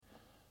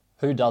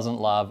Who doesn't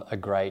love a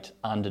great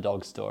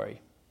underdog story?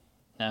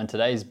 Now, in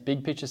today's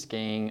Big Picture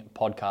Skiing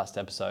podcast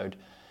episode,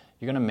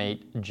 you're going to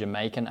meet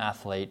Jamaican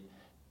athlete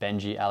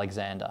Benji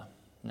Alexander.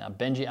 Now,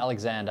 Benji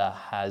Alexander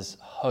has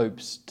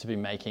hopes to be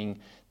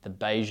making the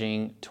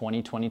Beijing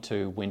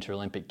 2022 Winter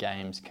Olympic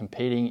Games,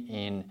 competing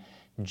in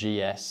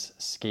GS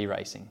ski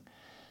racing.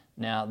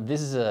 Now,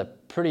 this is a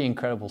pretty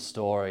incredible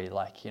story.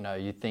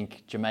 You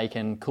think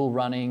Jamaican, cool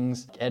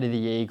runnings, Eddie the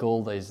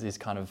Eagle, these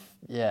kind of,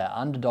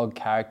 underdog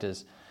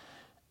characters.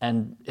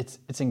 And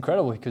it's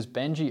incredible because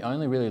Benji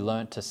only really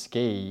learnt to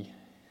ski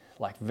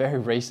very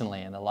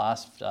recently in the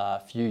last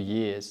few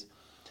years.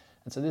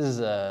 And so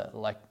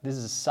this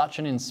is such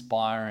an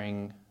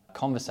inspiring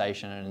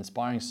conversation, an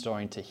inspiring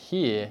story to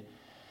hear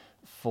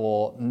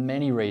for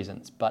many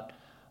reasons. But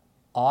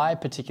I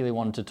particularly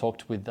wanted to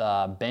talk with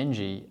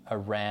Benji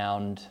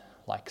around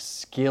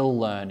skill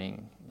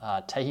learning,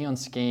 taking on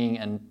skiing,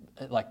 and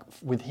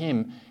with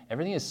him,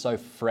 everything is so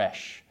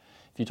fresh.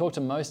 If you talk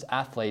to most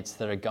athletes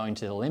that are going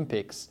to the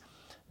Olympics,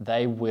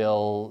 they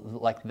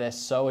will, they're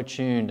so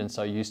attuned and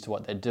so used to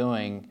what they're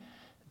doing,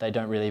 they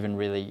don't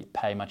really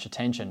pay much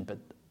attention. But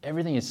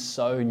everything is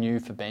so new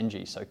for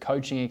Benji. So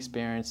coaching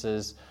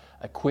experiences,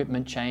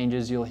 equipment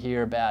changes you'll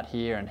hear about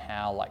here, and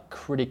how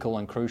critical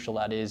and crucial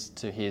that is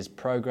to his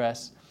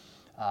progress.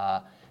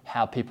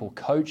 How people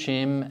coach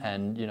him,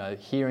 and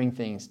hearing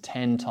things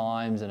 10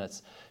 times, and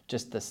it's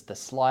just the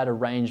slight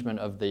arrangement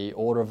of the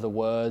order of the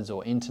words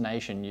or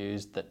intonation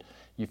used that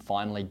you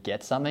finally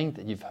get something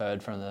that you've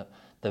heard from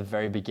the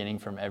very beginning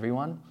from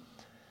everyone.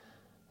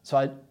 So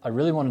I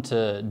really wanted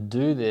to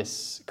do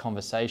this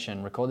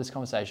conversation, record this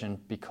conversation,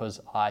 because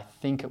I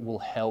think it will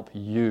help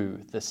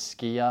you, the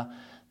skier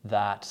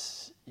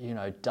that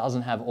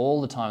doesn't have all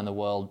the time in the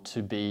world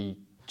to be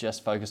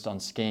just focused on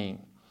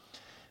skiing.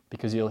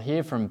 Because you'll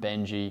hear from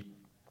Benji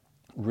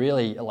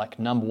really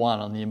number one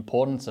on the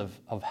importance of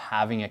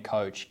having a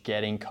coach,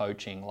 getting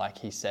coaching.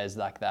 He says,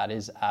 that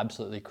is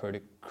absolutely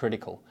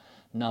critical.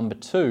 Number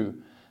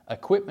two,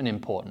 equipment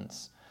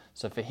importance.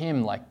 So for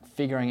him,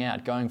 figuring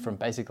out going from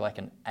basically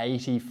an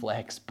 80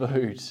 flex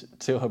boot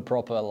to a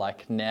proper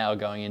now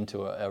going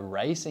into a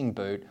racing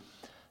boot,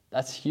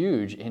 that's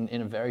huge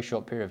in a very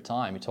short period of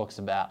time. He talks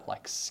about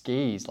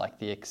skis,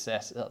 the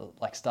excess,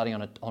 starting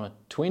on a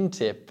twin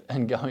tip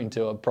and going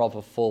to a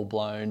proper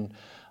full-blown,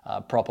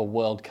 proper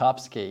World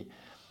Cup ski.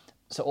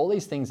 So all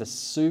these things are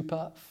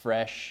super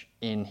fresh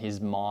in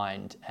his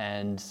mind,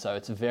 and so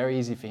it's very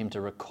easy for him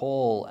to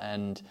recall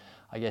and,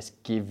 I guess,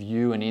 give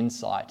you an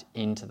insight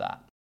into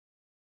that.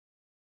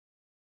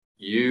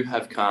 You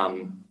have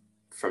come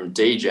from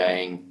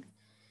DJing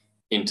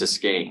into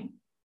skiing.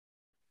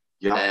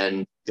 Yeah.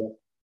 And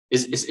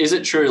is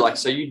it true?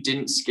 So you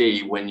didn't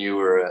ski when you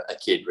were a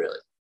kid, really?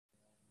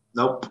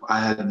 Nope, I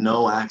had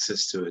no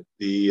access to it.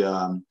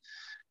 The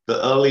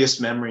earliest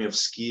memory of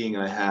skiing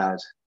I had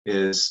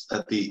is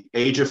at the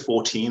age of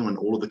 14, when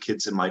all of the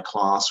kids in my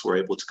class were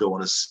able to go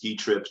on a ski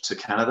trip to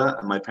Canada,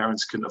 and my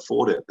parents couldn't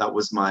afford it. That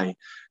was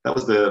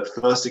the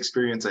first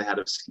experience I had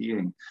of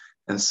skiing.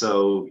 And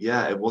so,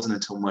 it wasn't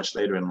until much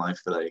later in life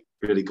that I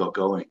really got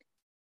going.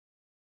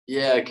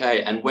 Yeah,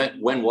 okay. And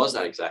when was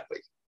that exactly?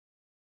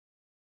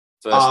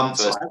 So I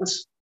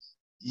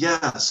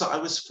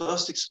was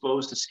first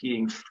exposed to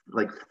skiing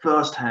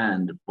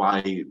firsthand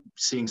by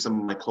seeing some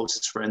of my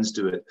closest friends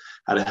do it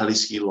at a heli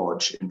ski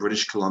lodge in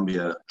British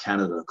Columbia,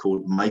 Canada,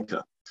 called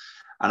Mica.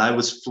 And I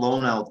was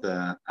flown out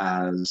there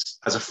as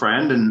a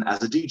friend and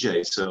as a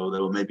DJ. So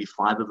there were maybe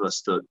 5 of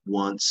us that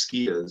weren't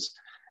skiers.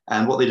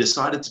 And what they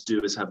decided to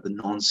do is have the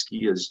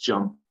non-skiers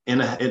jump in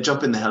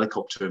the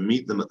helicopter and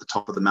meet them at the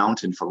top of the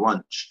mountain for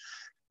lunch.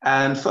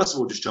 And first of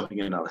all, just jumping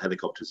in and out of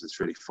helicopters is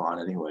really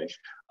fun anyway.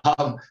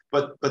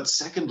 But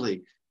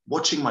secondly,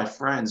 watching my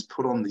friends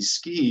put on these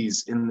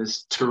skis in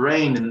this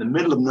terrain in the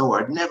middle of nowhere.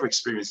 I'd never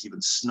experienced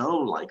even snow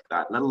like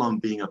that, let alone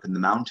being up in the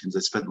mountains. I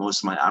spent most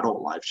of my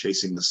adult life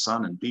chasing the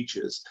sun and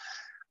beaches.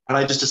 And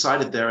I just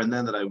decided there and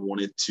then that I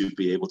wanted to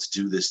be able to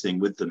do this thing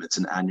with them. It's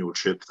an annual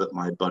trip that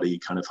my buddy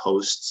kind of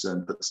hosts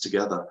and puts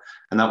together.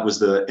 And that was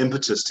the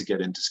impetus to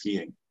get into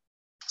skiing.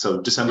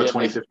 So December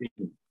 2015.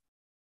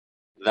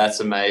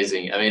 That's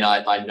amazing. I mean,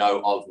 I know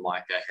of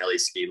Mica Heli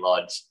Ski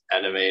Lodge.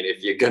 And I mean,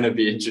 if you're going to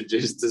be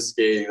introduced to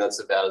skiing,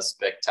 that's about as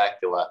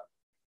spectacular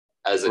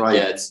as it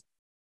gets.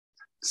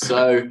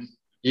 So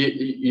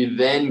you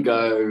then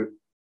go,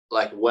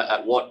 at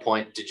what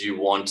point did you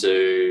want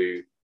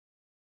to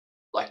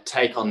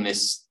take on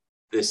this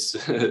it's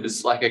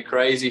a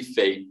crazy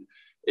feat.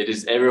 It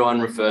is, everyone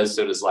refers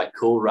to it as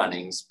cool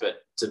runnings,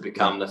 but to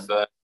become the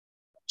first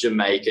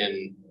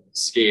Jamaican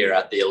skier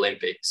at the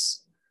Olympics.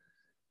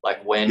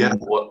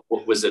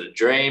 What was it, a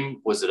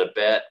dream? Was it a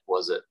bet?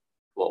 What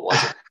was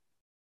it?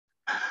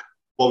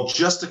 Well,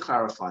 just to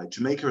clarify,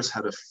 Jamaica has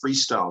had a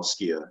freestyle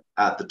skier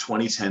at the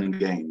 2010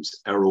 Games,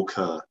 Errol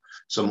Kerr.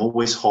 So I'm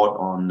always hot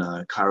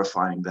on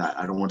clarifying that.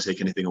 I don't want to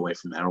take anything away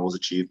from Errol's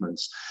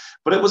achievements.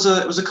 But it was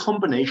a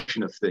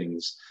combination of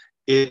things.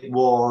 It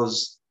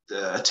was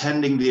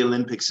attending the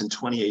Olympics in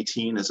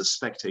 2018 as a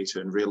spectator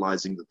and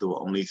realizing that there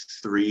were only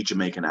 3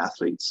 Jamaican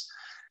athletes.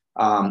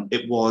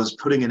 It was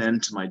putting an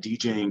end to my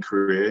DJing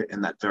career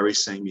in that very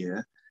same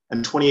year.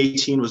 And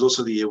 2018 was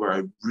also the year where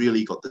I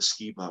really got the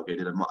ski bug.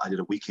 I did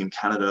a week in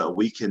Canada, a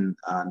week in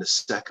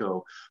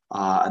Niseko,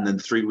 and then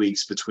 3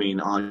 weeks between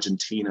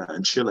Argentina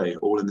and Chile,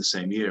 all in the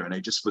same year. And I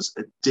just was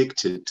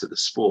addicted to the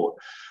sport.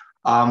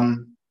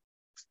 And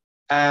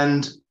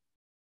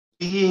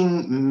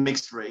being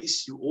mixed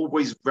race, you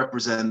always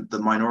represent the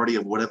minority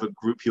of whatever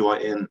group you are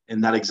in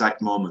that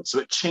exact moment. So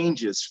it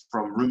changes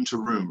from room to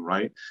room,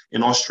 right?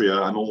 In Austria,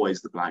 I'm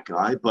always the black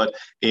guy, but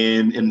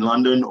in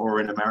London or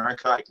in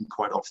America, I can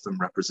quite often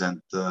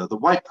represent the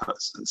white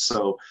person.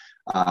 So,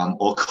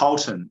 or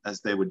Carlton,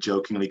 as they would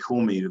jokingly call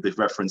me, with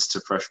reference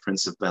to Fresh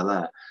Prince of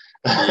Bel-Air.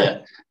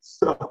 Yeah.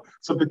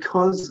 So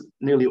because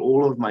nearly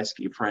all of my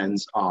ski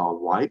friends are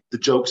white, the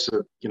jokes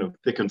are,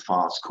 thick and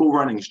fast. Cool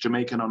runnings,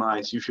 Jamaican on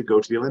ice, you should go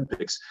to the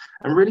Olympics.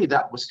 And really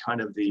that was kind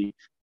of the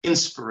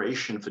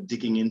inspiration for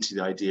digging into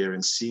the idea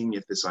and seeing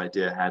if this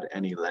idea had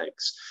any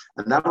legs.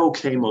 And that all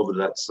came over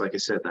like I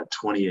said, that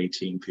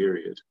 2018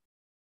 period.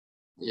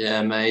 Yeah,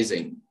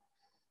 amazing.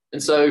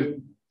 And so,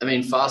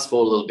 fast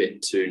forward a little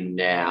bit to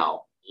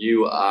now.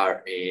 You're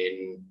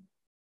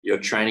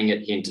training at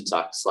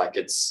Hintertux. Like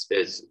it's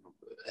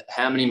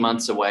how many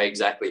months away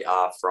exactly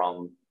are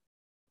from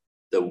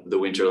the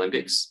Winter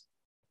Olympics?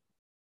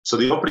 So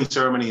the opening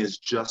ceremony is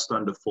just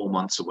under 4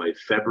 months away,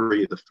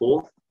 February the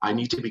 4th. I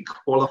need to be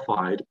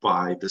qualified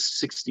by the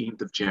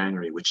 16th of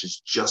January, which is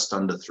just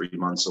under 3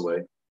 months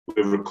away.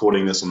 We're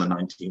recording this on the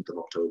 19th of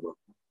October.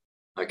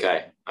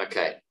 Okay.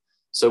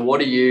 So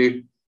what are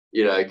you,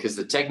 because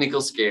the technical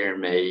skier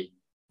in me,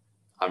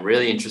 I'm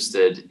really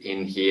interested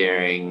in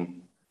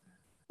hearing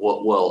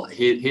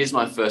here's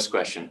my first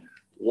question.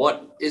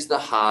 What is the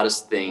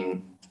hardest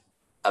thing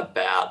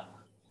about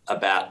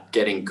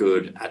getting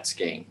good at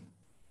skiing?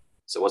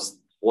 So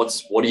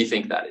what do you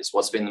think that is?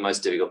 What's been the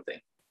most difficult thing?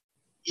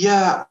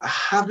 Yeah,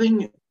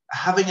 having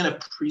an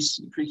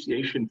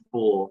appreciation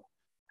for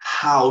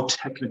how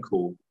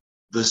technical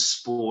the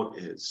sport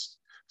is.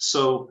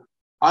 So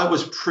I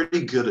was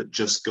pretty good at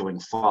just going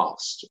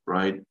fast,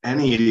 right?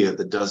 Any idiot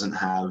that doesn't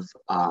have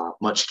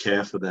much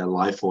care for their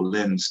life or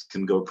limbs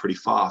can go pretty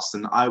fast.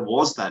 And I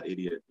was that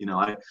idiot.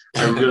 I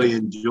really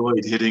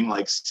enjoyed hitting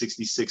like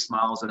 66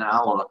 miles an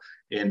hour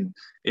in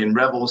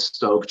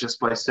Revelstoke just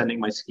by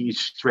sending my skis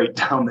straight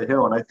down the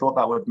hill. And I thought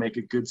that would make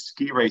a good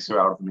ski racer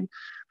out of me.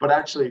 But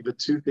actually, the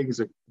two things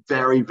are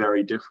very,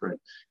 very different.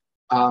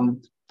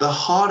 The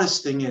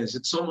hardest thing is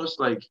it's almost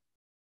like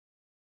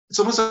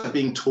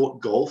being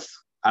taught golf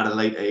at a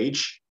late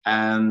age,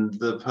 and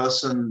the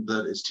person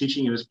that is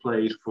teaching you has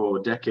played for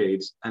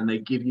decades, and they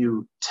give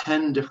you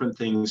 10 different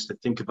things to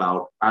think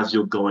about as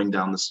you're going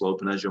down the slope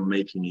and as you're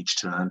making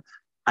each turn.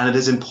 And it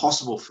is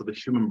impossible for the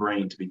human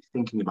brain to be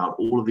thinking about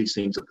all of these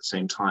things at the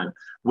same time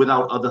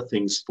without other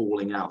things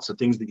falling out. So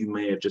things that you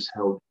may have just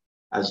held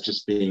as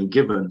just being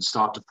given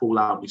start to fall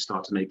out. You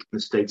start to make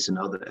mistakes in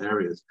other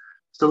areas.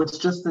 So it's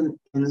just an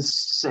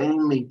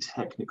insanely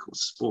technical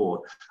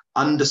sport,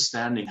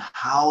 understanding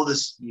how the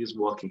ski is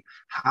working,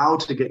 how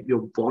to get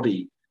your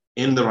body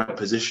in the right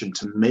position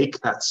to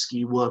make that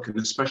ski work. And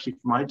especially for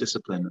my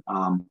discipline,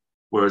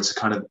 where it's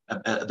kind of,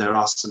 there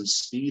are some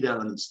speed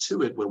elements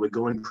to it where we're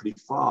going pretty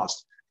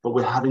fast, but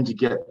we're having to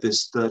get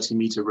this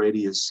 30-meter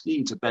radius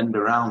ski to bend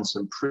around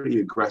some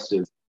pretty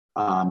aggressive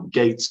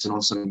gates and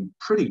on some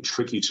pretty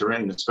tricky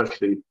terrain,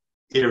 especially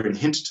here in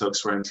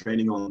Hintertux, where I'm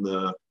training on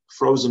the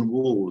frozen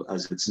wall,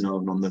 as it's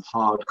known, on the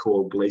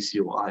hardcore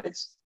glacial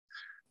ice.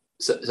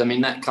 So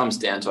that comes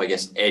down to, I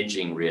guess,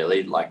 edging,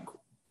 really, like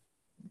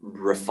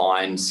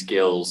refined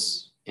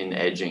skills in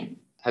edging.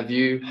 Have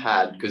you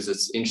had, because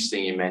it's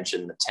interesting you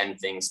mentioned the 10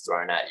 things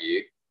thrown at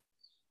you.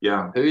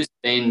 Yeah. Who's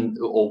been,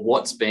 or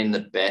what's been the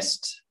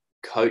best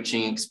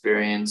coaching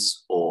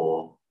experience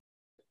or,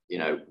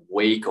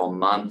 week or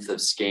month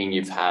of skiing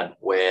you've had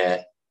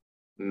where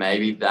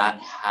maybe that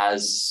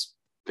has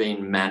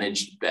been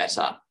managed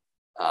better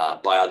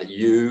by either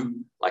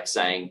you, like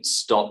saying,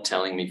 stop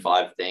telling me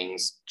 5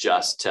 things,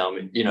 just tell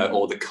me,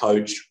 or the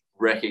coach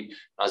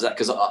recognize that?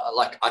 Because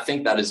I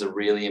think that is a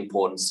really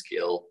important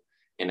skill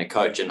in a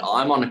coach. And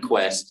I'm on a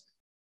quest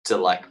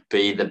to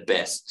be the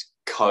best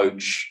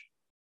coach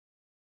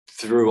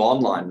through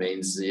online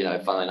means,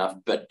 funnily enough,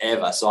 but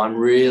ever. So I'm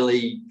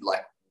really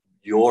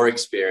your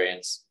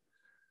experience.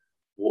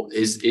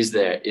 Is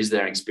there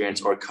an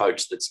experience or a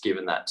coach that's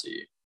given that to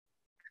you?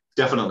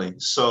 Definitely.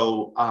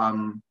 So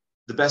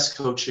the best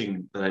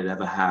coaching that I'd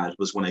ever had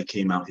was when I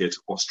came out here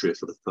to Austria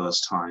for the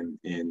first time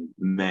in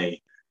May.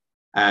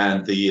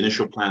 And the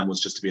initial plan was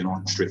just to be in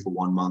Austria for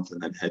 1 month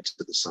and then head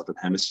to the Southern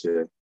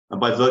Hemisphere. And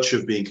by virtue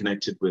of being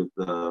connected with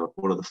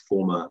one of the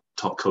former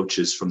top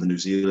coaches from the New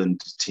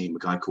Zealand team, a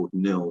guy called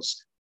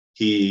Nils,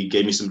 he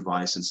gave me some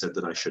advice and said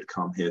that I should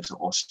come here to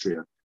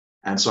Austria.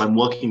 And so I'm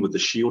working with the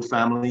Shield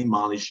family,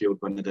 Marley Shield,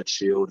 Bernadette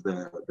Shield.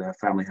 Their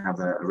family have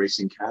a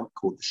racing camp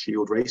called the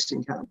Shield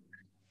Racing Camp.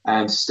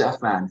 And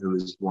Stefan, who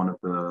is one of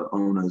the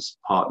owners,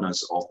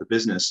 partners of the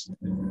business,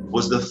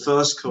 was the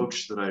first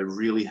coach that I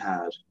really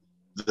had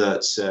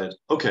that said,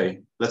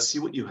 okay, let's see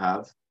what you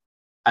have.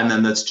 And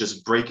then let's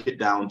just break it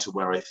down to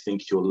where I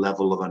think your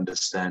level of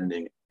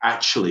understanding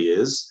actually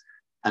is,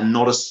 and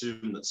not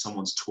assume that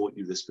someone's taught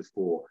you this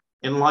before.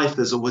 In life,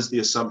 there's always the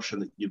assumption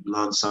that you've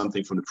learned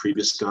something from the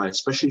previous guy,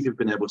 especially if you've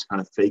been able to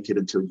kind of fake it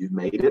until you've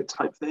made it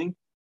type thing.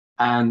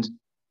 And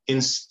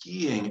in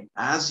skiing,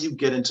 as you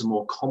get into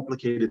more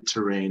complicated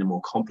terrain and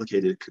more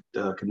complicated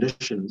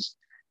conditions,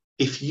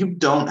 if you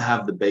don't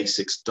have the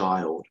basics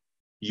dialed,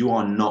 you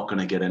are not going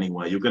to get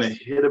anywhere. You're going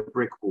to hit a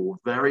brick wall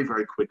very,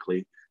 very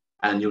quickly,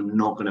 and you're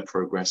not going to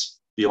progress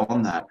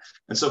beyond that.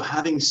 And so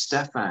having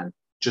Stefan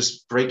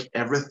just break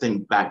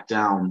everything back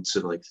down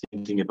to like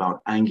thinking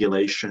about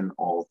angulation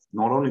of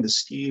not only the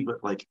ski,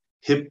 but like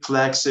hip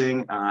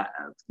flexing,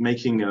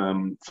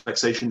 making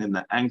flexation in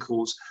the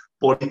ankles,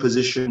 body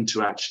position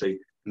to actually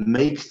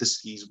make the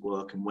skis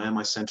work, and where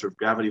my center of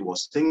gravity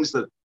was, things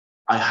that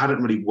I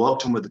hadn't really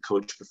worked on with the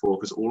coach before,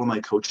 because all of my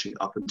coaching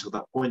up until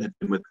that point had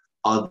been with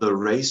other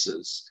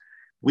racers.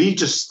 We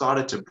just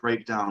started to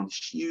break down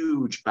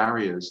huge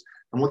barriers.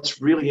 And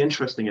what's really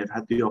interesting, I've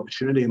had the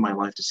opportunity in my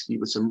life to ski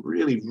with some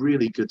really,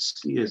 really good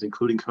skiers,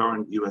 including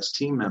current US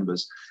team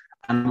members.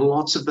 And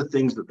lots of the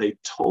things that they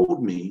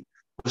told me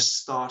were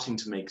starting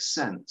to make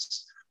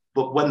sense.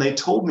 But when they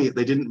told me,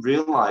 they didn't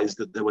realize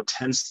that there were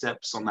 10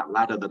 steps on that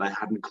ladder that I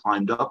hadn't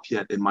climbed up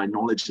yet in my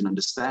knowledge and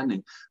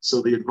understanding.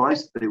 So the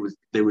advice that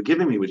they were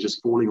giving me was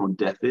just falling on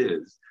deaf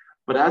ears.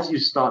 But as you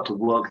start to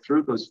work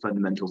through those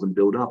fundamentals and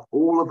build up,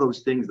 all of those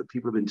things that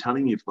people have been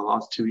telling you for the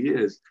last 2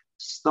 years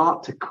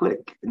start to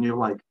click. And you're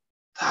like,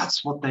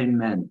 that's what they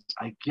meant.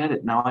 I get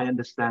it. Now I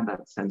understand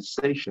that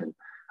sensation.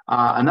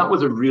 And that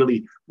was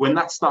when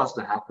that starts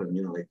to happen,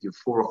 like you have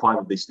 4 or 5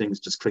 of these things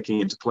just clicking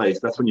into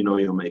place, that's when you know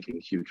you're making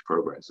huge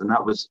progress. And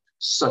that was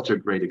such a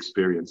great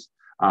experience.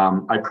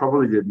 I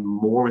probably did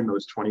more in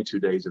those 22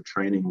 days of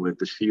training with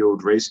the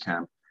Shield Race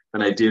Camp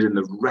than I did in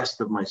the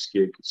rest of my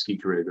ski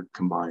career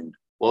combined.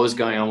 What was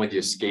going on with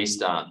your ski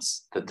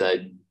stance?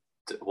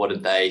 What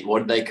did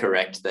they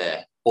correct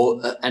there?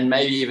 And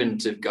maybe even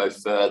to go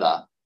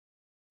further,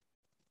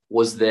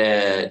 was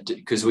there,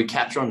 because we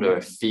capture onto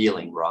a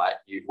feeling, right?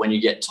 When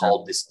you get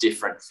told this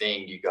different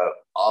thing, you go,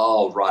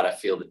 oh, right, I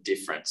feel the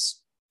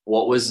difference.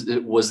 Was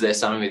there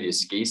something with your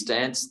ski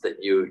stance that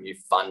you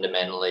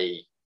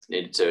fundamentally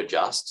needed to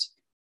adjust?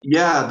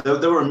 Yeah,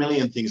 there were a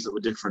million things that were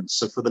different.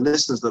 So for the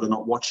listeners that are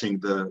not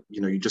watching,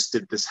 you just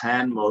did this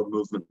hand mode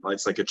movement.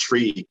 It's like a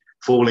tree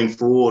falling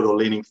forward or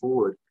leaning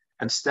forward.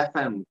 And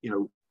Stefan,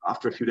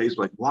 after a few days, was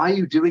like, why are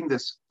you doing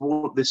this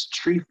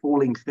tree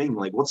falling thing?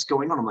 Like, what's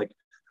going on? I'm like,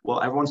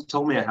 well, everyone's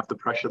told me I have to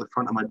pressure the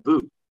front of my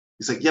boot.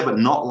 He's like, yeah, but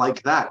not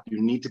like that. You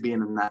need to be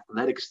in an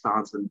athletic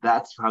stance, and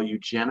that's how you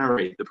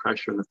generate the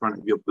pressure in the front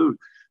of your boot.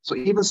 So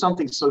even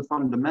something so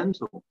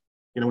fundamental,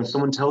 when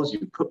someone tells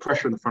you put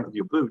pressure in the front of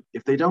your boot,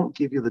 if they don't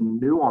give you the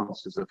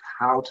nuances of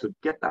how to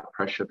get that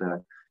pressure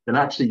there, then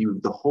actually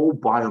the whole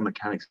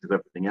biomechanics of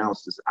everything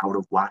else is out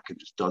of whack and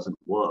just doesn't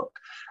work.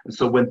 And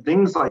so when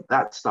things like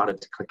that started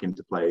to click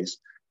into place,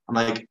 I'm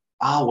like,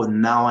 oh, well,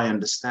 now I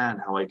understand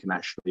how I can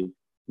actually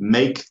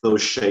make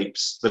those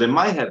shapes that in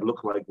my head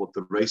look like what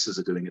the racers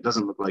are doing. It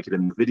doesn't look like it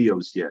in the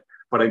videos yet,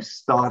 but I'm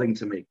starting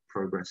to make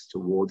progress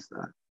towards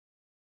that.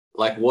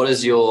 Like,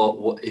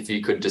 if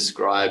you could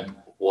describe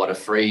what a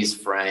freeze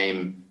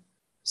frame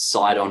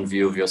side-on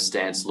view of your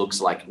stance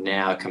looks like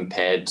now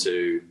compared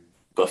to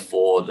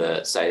before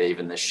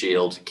even the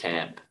Shield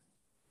camp,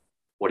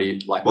 what do you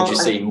like? Would you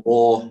see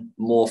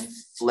more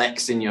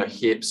flex in your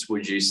hips?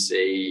 Would you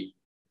see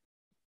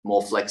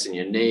more flex in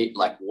your knee?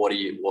 Like,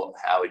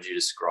 how would you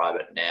describe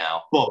it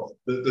now? Well,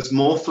 there's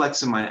more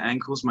flex in my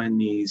ankles, my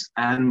knees,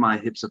 and my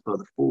hips are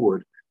further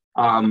forward.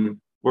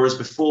 Whereas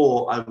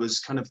before I was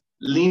kind of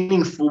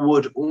leaning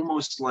forward,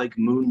 almost like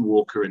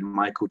Moonwalker in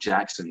Michael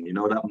Jackson. You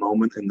know that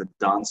moment in the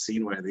dance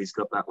scene where he's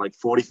got that like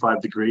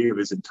 45 degree of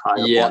his entire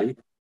body?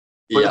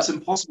 But it's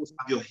impossible to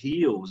have your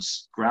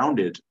heels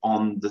grounded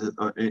on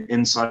the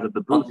inside of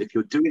the boot if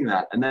you're doing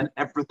that. And then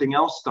everything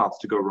else starts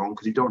to go wrong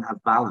because you don't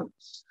have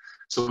balance.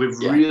 So we've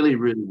really,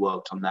 really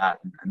worked on that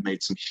and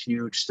made some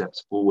huge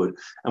steps forward.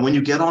 And when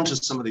you get onto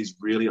some of these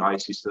really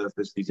icy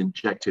surface, these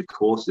injected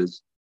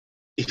courses,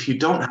 if you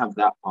don't have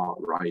that part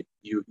right,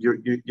 you're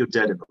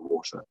dead in the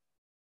water.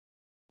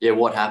 Yeah,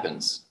 what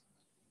happens?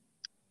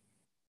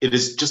 It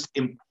is just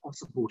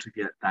impossible to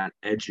get that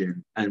edge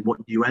in. And what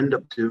you end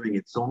up doing,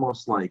 it's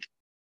almost like,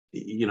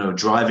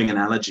 driving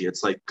analogy.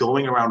 It's like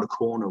going around a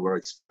corner where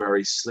it's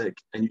very slick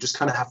and you just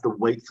kind of have to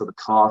wait for the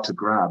car to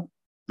grab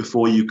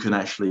before you can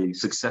actually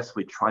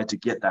successfully try to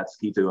get that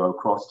ski to go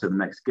across to the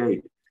next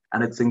gate.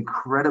 And it's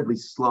incredibly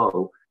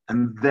slow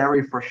and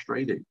very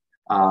frustrating.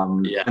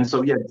 And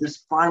so,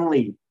 just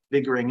finally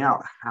figuring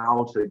out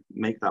how to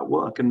make that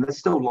work. And there's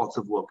still lots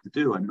of work to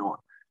do. I'm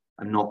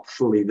not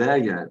fully there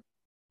yet.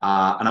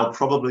 And I'll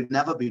probably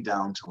never be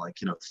down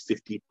to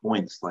 50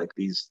 points like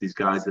these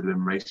guys that have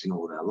been racing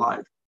all their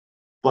life.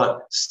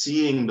 But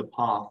seeing the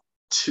path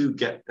to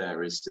get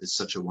there is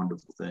such a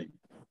wonderful thing.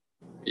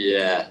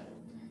 Yeah.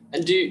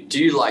 And do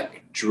you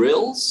like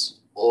drills,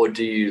 or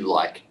do you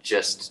like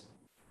just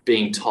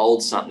being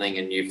told something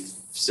and you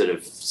sort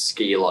of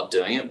ski a lot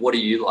doing it. What do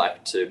you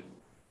like to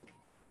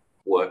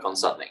work on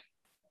something?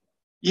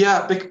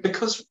 Yeah,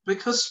 because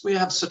we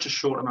have such a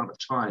short amount of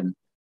time,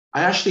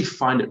 I actually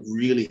find it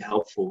really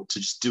helpful to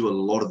just do a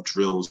lot of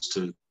drills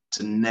to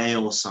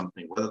nail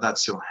something, whether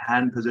that's your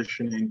hand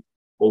positioning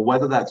or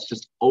whether that's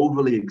just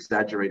overly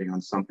exaggerating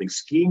on something.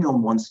 Skiing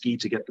on one ski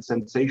to get the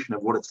sensation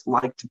of what it's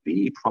like to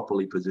be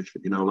properly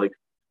positioned, like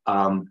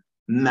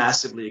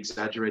massively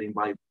exaggerating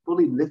by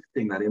fully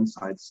lifting that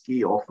inside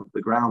ski off of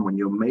the ground when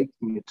you're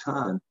making a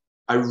turn.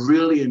 I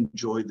really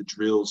enjoy the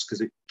drills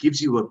because it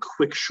gives you a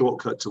quick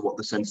shortcut to what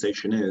the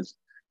sensation is,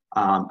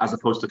 as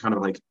opposed to kind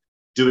of like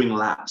doing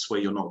laps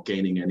where you're not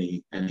gaining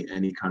any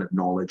kind of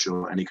knowledge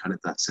or any kind of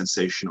that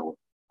sensational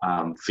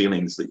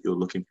feelings that you're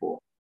looking for.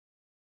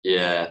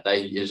 Yeah,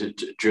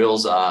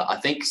 drills are, I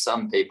think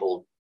some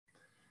people,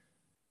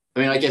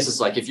 I mean, I guess it's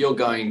like if you're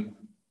going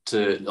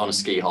on a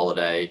ski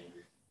holiday,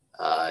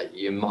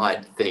 you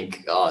might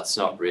think, oh, it's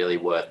not really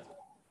worth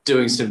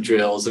doing some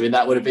drills. I mean,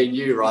 that would have been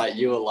you, right?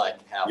 You were like,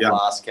 how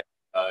fast can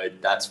I go?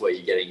 That's where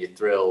you're getting your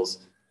thrills.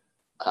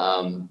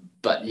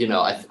 But,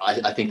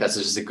 I think that's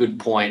just a good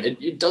point.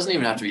 It doesn't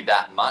even have to be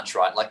that much,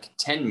 right? Like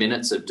 10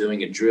 minutes of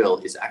doing a drill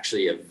is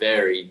actually a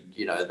very,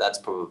 that's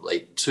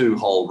probably 2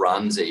 whole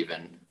runs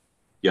even.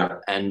 Yeah.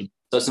 And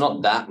so it's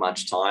not that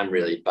much time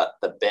really, but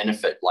the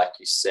benefit, like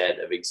you said,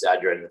 of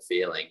exaggerating the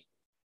feeling,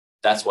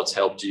 that's what's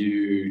helped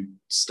you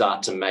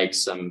start to make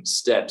some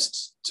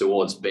steps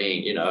towards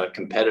being, a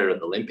competitor at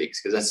the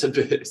Olympics, because that's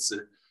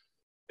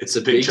it's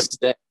a big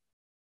step.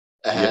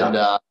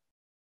 And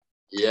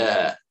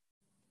yeah.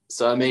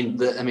 So I mean,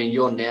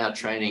 you're now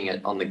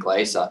training on the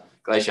Glacier.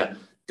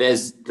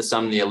 There's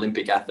some of the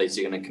Olympic athletes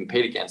you're going to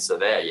compete against are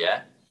there,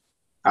 yeah?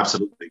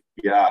 Absolutely.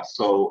 Yeah.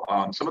 So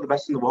some of the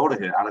best in the world are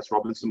here. Alice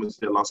Robinson was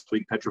here last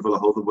week. Petra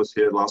Villahova was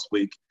here last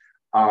week.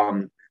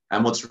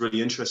 And what's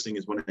really interesting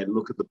is when I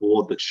look at the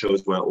board that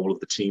shows where all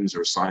of the teams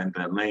are assigned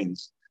their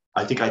lanes,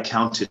 I think I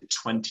counted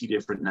 20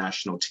 different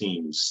national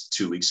teams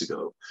 2 weeks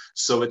ago.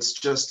 So it's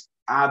just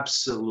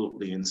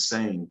absolutely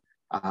insane,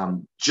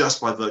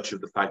 just by virtue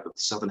of the fact that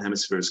the Southern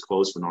Hemisphere is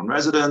closed for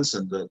non-residents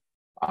and that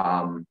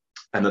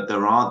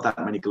there aren't that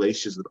many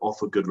glaciers that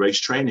offer good race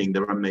training.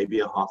 There are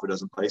maybe a half a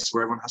dozen places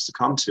where everyone has to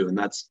come to,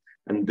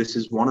 and this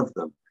is one of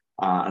them.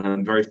 And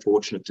I'm very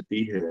fortunate to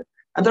be here.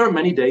 And there are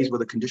many days where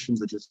the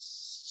conditions are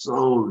just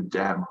so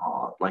damn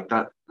hard, like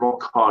that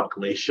rock hard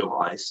glacial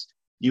ice.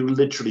 You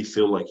literally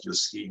feel like you're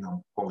skiing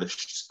on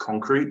polished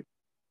concrete,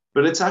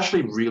 but it's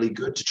actually really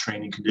good to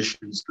train in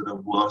conditions that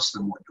are worse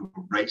than what your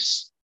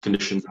race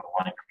conditions are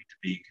likely to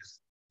be. Because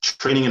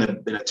training in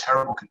a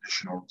terrible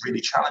condition or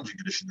really challenging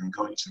condition and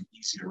going to an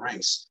easier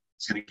race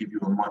is going to give you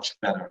a much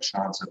better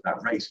chance at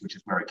that race, which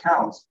is where it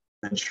counts,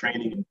 than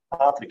training in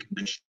perfect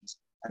conditions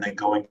and then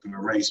going through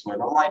a race where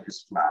the light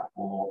is flat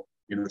or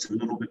it's a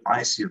little bit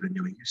icier than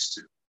you're used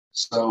to.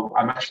 So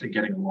I'm actually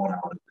getting a lot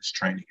out of this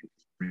training in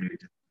really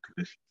difficult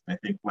conditions. I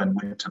think when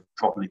winter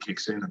properly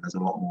kicks in and there's a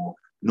lot more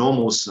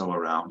normal snow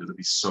around, it'll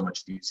be so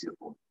much easier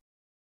for me.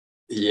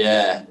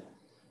 Yeah.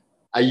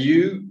 Are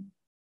you,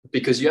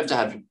 because you have to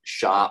have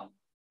sharp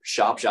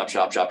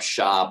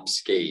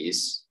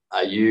skis,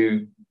 are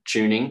you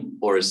tuning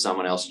or is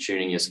someone else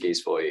tuning your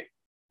skis for you?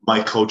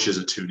 My coaches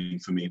are tuning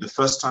for me. The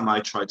first time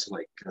I tried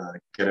to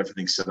get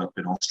everything set up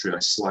in Austria, I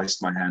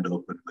sliced my hand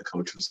open and the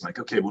coach was like,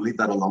 okay, we'll leave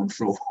that alone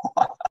for a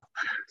while.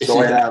 So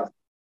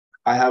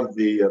I have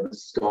the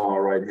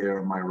scar right here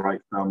on my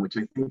right thumb, which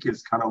I think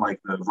is kind of like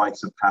the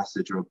rites of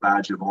passage or a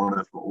badge of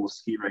honor for all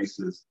ski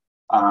races.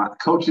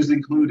 Coaches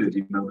included,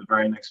 the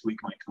very next week,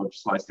 my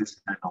coach sliced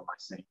his hand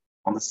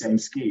on the same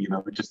ski,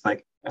 but just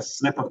like a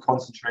slip of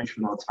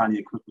concentration or a tiny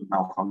equipment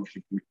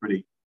malfunction can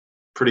be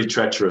pretty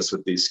treacherous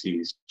with these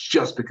skis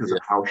just because of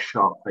how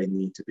sharp they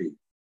need to be.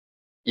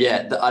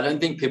 Yeah, I don't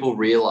think people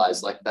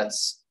realize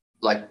that's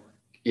that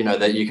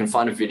you can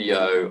find a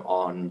video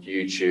on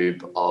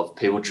YouTube of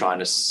people trying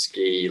to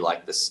ski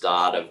like the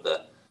start of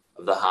the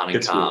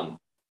Hahnenkamm.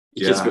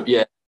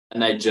 Yeah,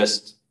 and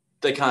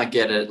they can't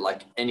get it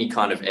like any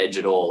kind of edge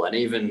at all. And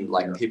even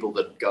people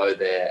that go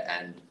there,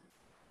 and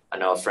I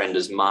know a friend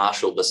has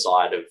marshaled the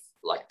side of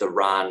like the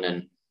run,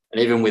 and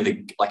even with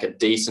a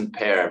decent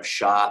pair of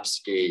sharp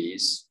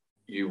skis,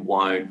 you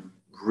won't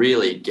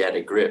really get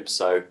a grip.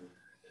 So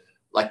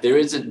there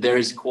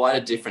is quite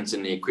a difference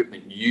in the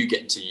equipment you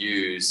get to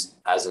use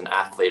as an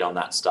athlete on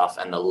that stuff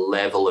and the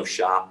level of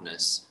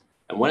sharpness.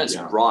 And when it's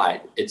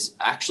right, it's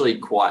actually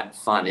quite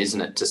fun,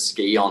 isn't it, to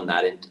ski on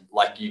that? And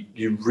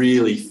you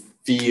really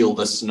feel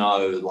the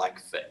snow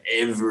for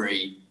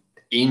every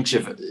inch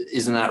of it.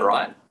 Isn't that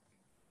right?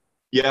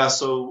 Yeah,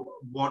 so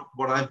what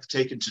I've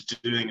taken to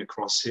doing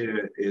across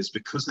here is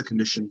because the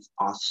conditions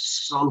are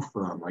so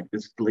firm, like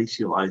this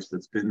glacial ice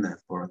that's been there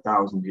for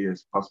 1,000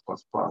 years plus,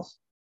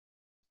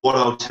 what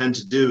I'll tend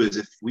to do is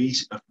if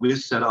we're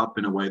set up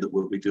in a way that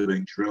we'll be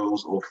doing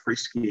drills or free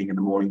skiing in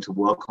the morning to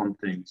work on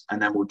things, and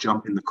then we'll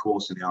jump in the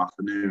course in the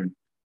afternoon,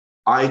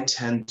 I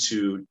tend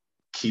to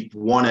keep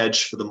one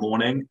edge for the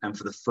morning and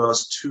for the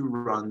first 2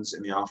 runs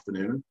in the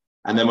afternoon.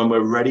 And then when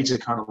we're ready to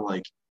kind of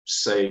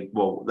say,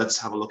 well, let's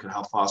have a look at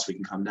how fast we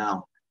can come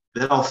down.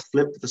 Then I'll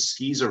flip the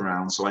skis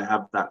around so I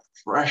have that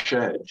fresh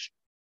edge.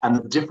 And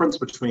the difference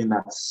between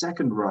that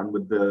second run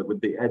with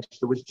the edge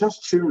that was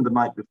just tuned the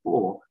night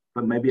before,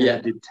 but maybe I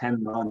did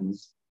 10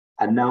 runs,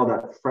 and now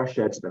that fresh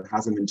edge that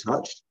hasn't been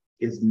touched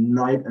is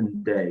night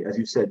and day. As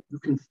you said, you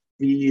can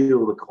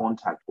feel the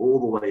contact all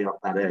the way up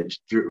that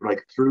edge, through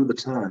the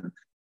turn.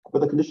 But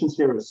the conditions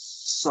here are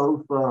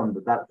so firm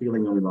that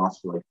feeling only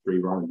lasts for like 3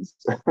 runs.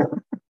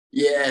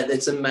 Yeah,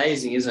 that's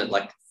amazing, isn't it?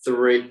 Like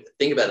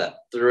think about that,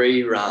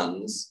 3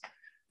 runs,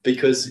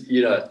 because,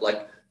 you know,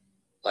 like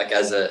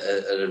as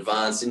an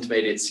advanced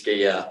intermediate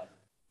skier,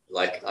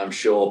 like I'm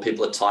sure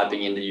people are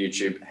typing into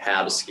YouTube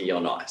how to ski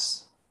on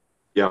ice.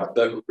 Yeah.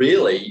 But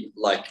really,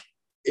 like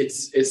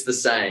it's the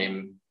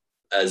same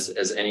as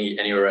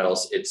anywhere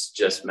else. It's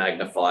just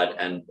magnified,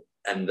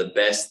 and the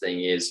best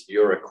thing is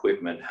your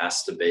equipment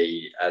has to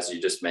be, as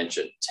you just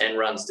mentioned, 10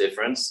 runs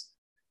difference,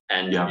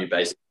 and you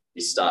basically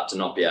start to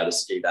not be able to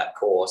ski that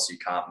course. You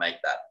can't make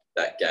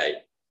that gate.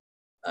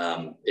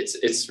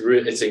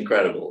 It's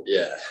incredible.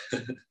 Yeah.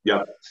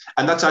 Yeah.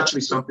 And that's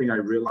actually something I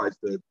realized,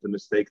 the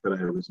mistake that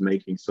I was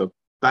making. So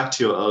back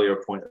to your earlier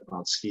point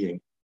about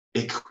skiing,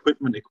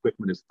 equipment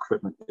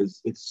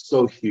is it's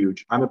so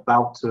huge. I'm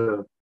about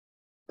to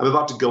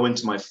go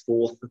into my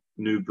 4th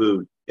new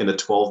boot in a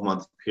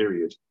 12-month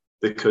period,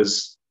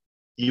 because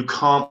you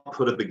can't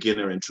put a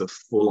beginner into a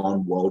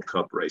full-on World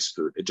Cup race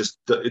boot. It just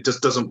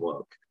doesn't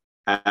work.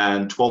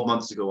 And 12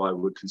 months ago, I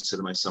would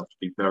consider myself to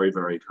be very,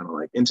 very kind of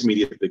like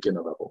intermediate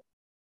beginner level.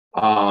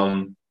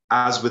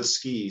 As with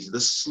skis,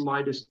 the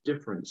slightest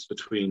difference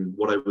between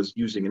what I was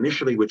using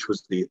initially, which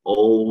was the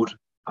old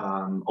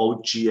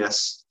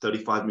GS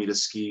 35-meter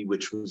ski,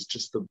 which was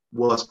just the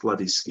worst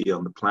bloody ski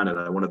on the planet.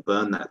 I want to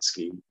burn that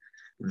ski.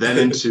 Then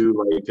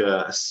into like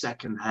a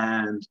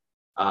second-hand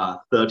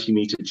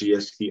 30-meter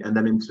GS ski, and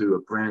then into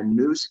a brand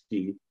new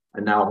ski,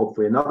 and now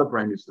hopefully another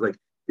brand new. Like,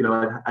 you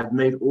know, I've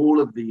made all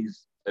of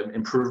these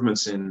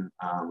improvements in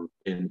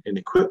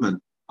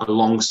equipment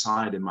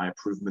alongside in my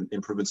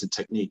improvements in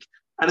technique,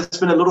 and it's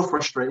been a little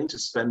frustrating to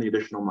spend the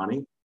additional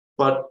money,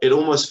 but it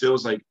almost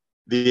feels like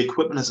the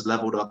equipment has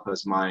leveled up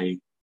as my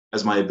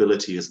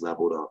ability has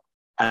leveled up,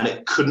 and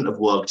it couldn't have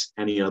worked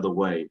any other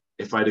way.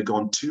 If I'd have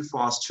gone too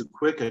fast, too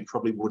quick, I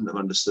probably wouldn't have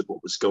understood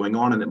what was going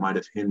on, and it might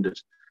have hindered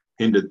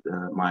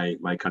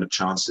my kind of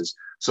chances.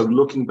 So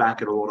looking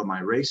back at a lot of my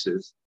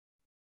races,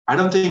 I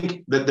don't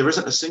think that there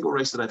isn't a single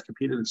race that I've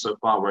competed in so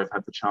far where I've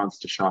had the chance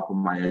to sharpen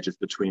my edges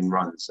between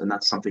runs. And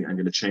that's something I'm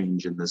going to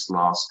change in this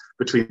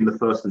between the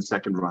first and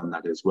second run,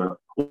 that is, where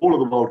all of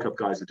the World Cup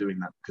guys are doing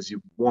that, because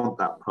you want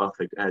that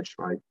perfect edge,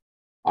 right?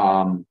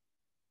 And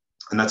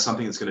that's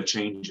something that's going to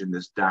change in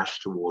this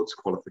dash towards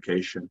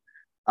qualification.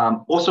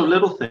 Also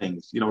little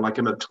things, you know, like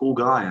I'm a tall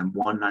guy, I'm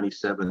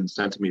 197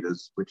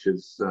 centimeters, which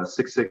is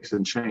 6'6"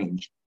 and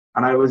change.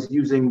 And I was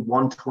using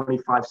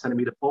 125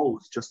 centimeter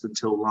poles just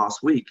until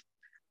last week.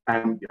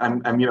 And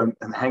I'm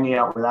hanging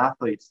out with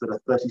athletes that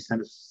are 30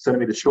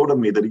 centimeters shorter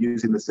than me that are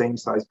using the same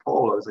size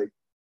pole. I was like,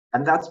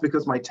 and that's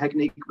because my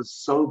technique was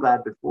so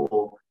bad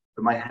before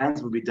that my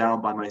hands would be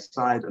down by my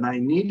side, and I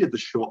needed the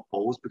short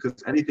poles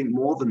because anything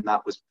more than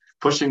that was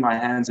pushing my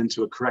hands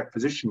into a correct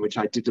position, which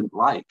I didn't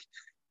like.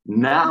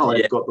 Now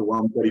I've got the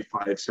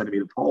 135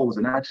 centimeter poles,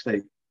 and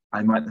actually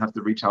I might have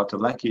to reach out to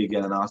Lecky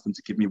again and ask them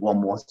to give me one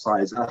more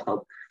size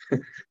up.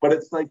 But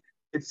it's like,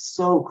 it's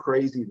so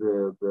crazy,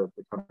 the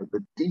kind of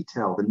the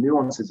detail, the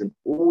nuances in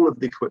all of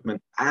the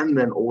equipment, and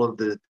then all of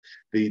the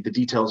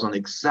details on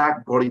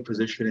exact body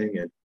positioning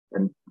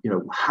and you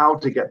know, how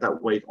to get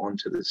that weight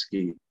onto the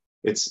ski.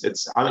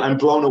 I'm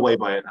blown away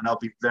by it, and I'll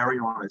be very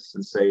honest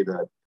and say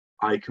that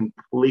I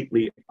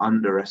completely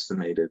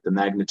underestimated the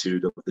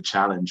magnitude of the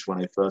challenge when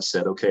I first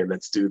said, okay,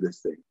 let's do this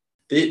thing.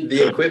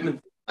 The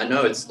equipment, I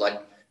know it's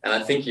like, and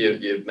I think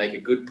you make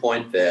a good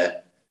point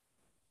there,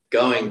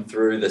 going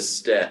through the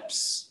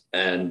steps,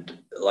 and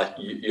like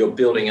you're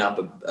building up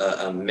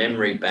a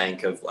memory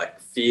bank of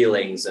like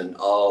feelings, and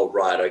oh,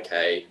 right,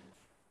 okay,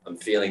 I'm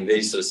feeling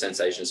these sort of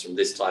sensations from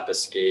this type of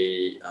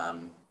ski.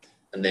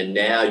 And then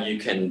now you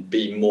can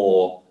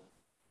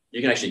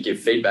actually give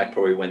feedback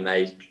probably when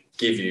they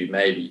give you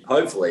maybe,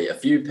 hopefully, a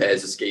few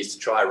pairs of skis to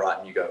try, right?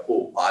 And you go,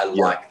 oh, I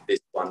like this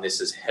one.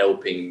 This is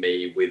helping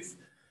me with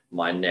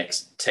my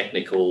next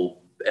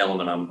technical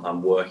element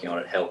I'm working on.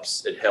 It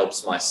helps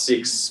my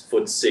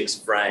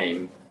 6'6"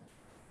 frame.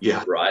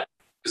 Yeah. Right.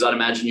 Because I'd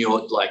imagine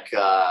you're like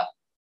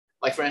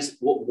for instance,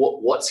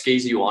 what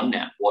skis are you on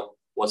now?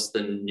 What's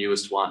the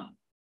newest one?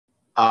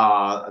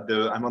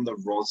 I'm on the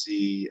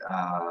Rossi,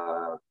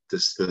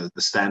 the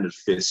standard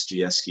FIS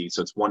GS ski.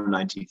 So it's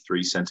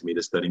 193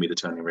 centimeters, 30-meter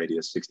turning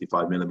radius,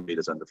 65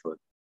 millimeters underfoot.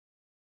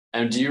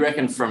 And do you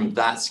reckon from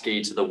that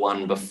ski to the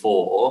one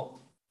before,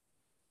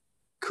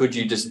 do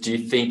you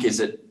think, is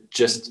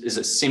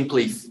it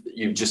simply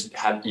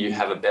you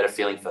have a better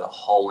feeling for the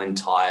whole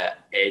entire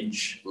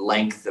edge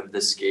length of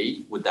the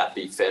ski? Would that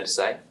be fair to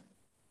say?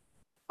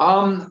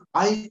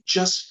 I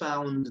just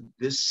found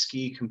this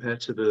ski compared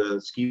to the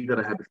ski that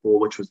I had before,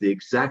 which was the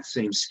exact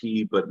same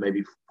ski, but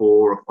maybe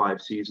 4 or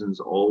 5 seasons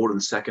old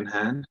and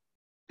secondhand.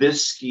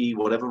 This ski,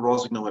 whatever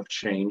Rossignol have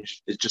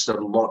changed, is just a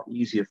lot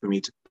easier for me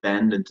to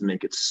bend and to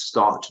make it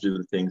start to do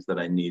the things that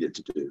I need it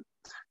to do.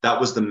 That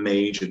was the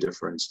major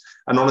difference.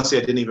 And honestly,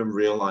 I didn't even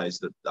realize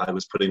that I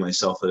was putting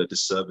myself at a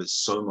disservice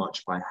so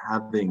much by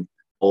having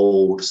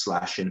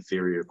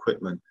old/inferior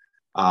equipment.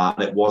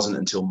 And it wasn't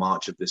until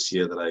March of this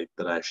year that I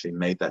actually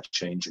made that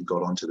change and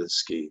got onto this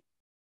ski.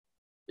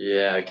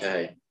 Yeah,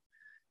 okay.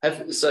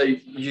 So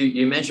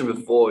you mentioned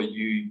before,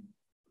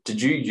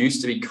 did you used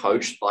to be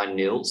coached by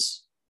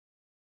Nils?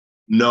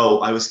 No,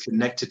 I was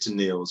connected to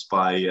Niels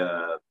by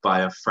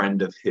a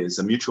friend of his,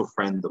 a mutual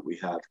friend that we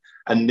have.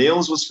 And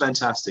Niels was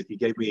fantastic. He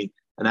gave me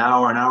an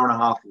hour and a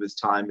half of his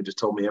time and just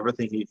told me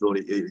everything he thought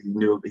he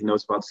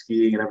knows about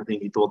skiing and everything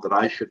he thought that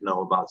I should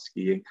know about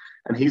skiing.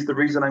 And he's the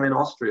reason I'm in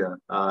Austria.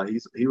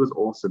 He was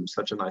awesome,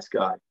 such a nice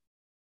guy.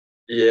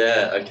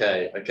 Yeah,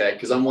 okay.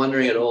 Because I'm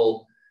wondering at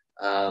all,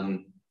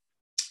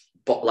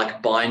 but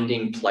like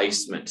binding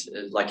placement,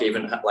 like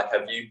even like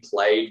have you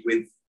played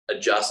with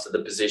adjusted the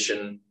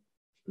position?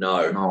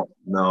 No,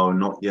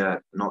 not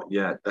yet.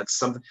 That's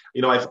something,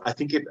 I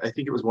think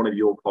it was one of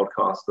your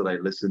podcasts that I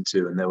listened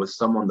to, and there was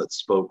someone that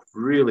spoke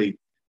really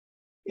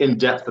in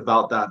depth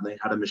about that, and they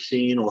had a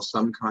machine or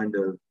some kind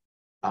of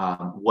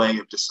way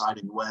of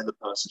deciding where the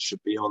person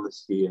should be on the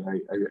ski. And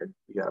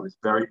I was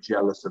very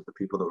jealous of the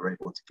people that were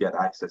able to get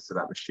access to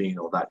that machine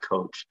or that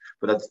coach.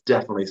 But that's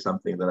definitely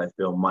something that I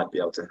feel might be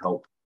able to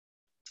help.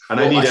 And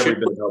I need every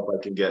bit of help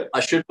I can get. I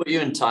should put you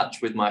in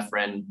touch with my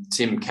friend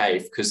Tim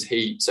Cave, because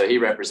he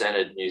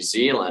represented New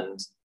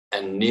Zealand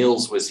and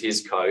Niels was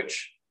his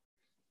coach.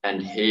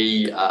 And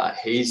he's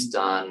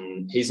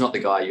not the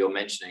guy you're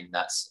mentioning.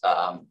 That's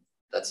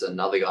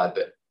another guy,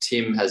 but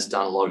Tim has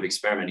done a lot of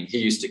experimenting. He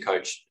used to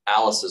coach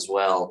Alice as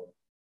well.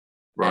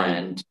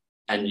 Right.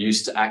 And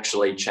used to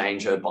actually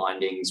change her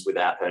bindings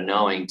without her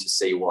knowing to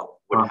see what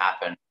would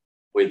happen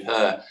with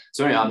her.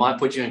 So anyway, I might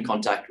put you in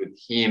contact with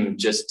him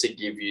just to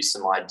give you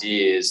some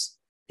ideas.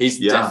 He's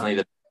definitely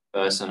the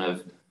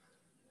person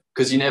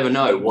because you never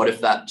know. What if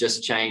that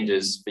just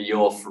changes for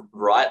your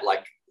right,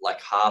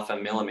 like half a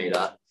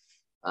millimeter?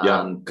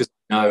 Because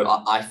sorry,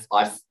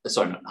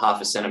 not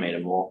half a centimeter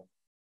more.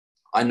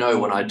 I know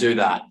when I do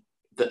that,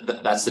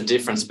 that's the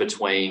difference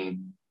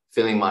between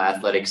feeling my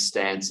athletic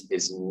stance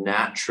is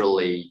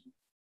naturally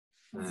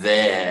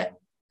there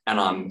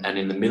and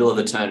in the middle of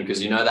the turn,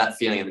 because that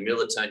feeling in the middle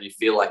of the turn, you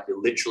feel like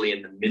you're literally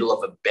in the middle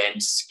of a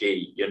bent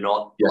ski. You're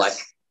not like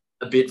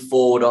a bit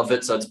forward of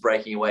it, so it's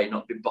breaking away,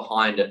 not a bit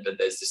behind it, but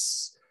there's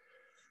this.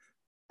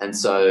 And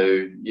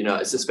so,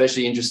 it's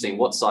especially interesting.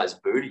 What size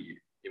boot are you?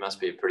 You must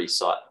be a pretty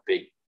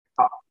big.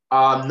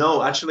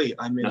 No, actually,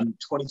 I'm in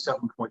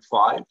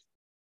 27.5,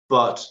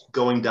 but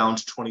going down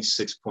to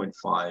 26.5,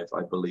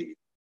 I believe.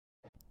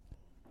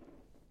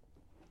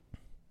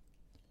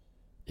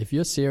 If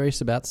you're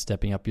serious about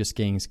stepping up your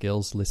skiing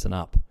skills, listen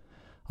up.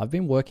 I've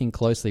been working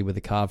closely with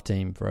the Carve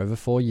team for over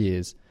 4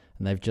 years,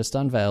 and they've just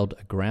unveiled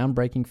a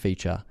groundbreaking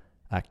feature,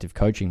 Active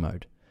Coaching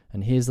Mode.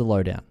 And here's the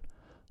lowdown.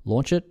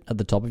 Launch it at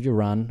the top of your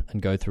run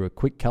and go through a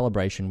quick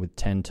calibration with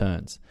 10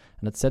 turns,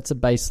 and it sets a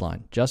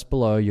baseline just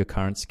below your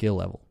current skill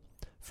level.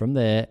 From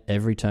there,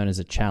 every turn is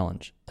a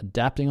challenge,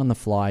 adapting on the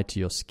fly to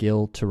your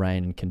skill,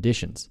 terrain, and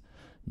conditions.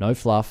 No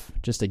fluff,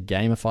 just a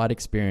gamified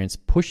experience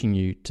pushing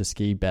you to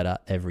ski better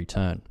every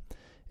turn.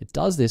 It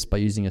does this by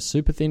using a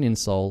super thin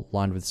insole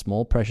lined with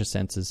small pressure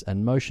sensors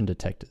and motion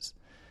detectors.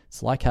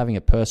 It's like having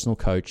a personal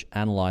coach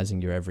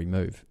analyzing your every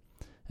move.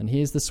 And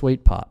here's the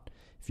sweet part.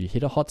 If you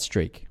hit a hot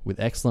streak with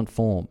excellent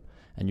form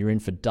and you're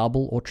in for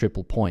double or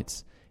triple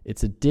points,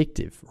 it's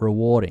addictive,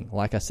 rewarding.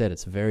 Like I said,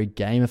 it's a very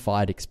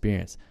gamified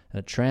experience, and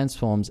it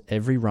transforms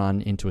every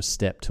run into a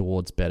step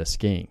towards better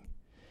skiing.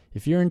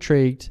 If you're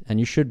intrigued, and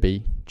you should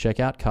be,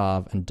 check out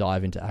Carve and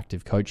dive into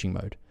Active Coaching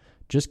Mode.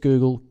 Just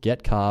Google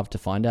Get Carve to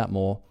find out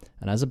more,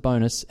 and as a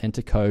bonus,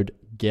 enter code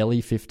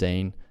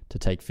GELLY15 to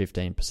take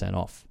 15%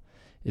 off.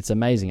 It's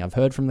amazing. I've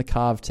heard from the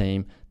Carve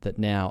team that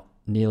now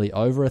nearly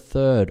over a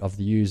third of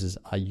the users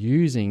are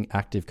using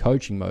Active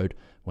Coaching Mode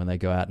when they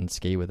go out and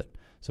ski with it.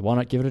 So why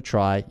not give it a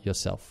try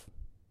yourself?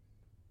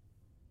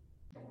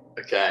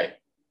 Okay.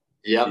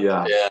 Yep.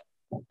 Yeah.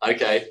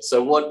 Okay.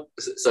 So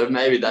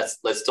maybe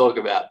let's talk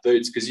about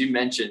boots, because you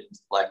mentioned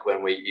like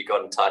when you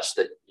got in touch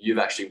that you've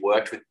actually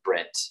worked with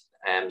Brent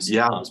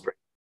Amsbrand.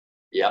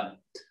 Yeah.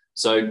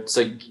 So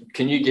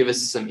can you give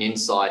us some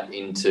insight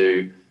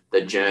into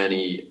the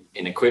journey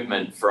in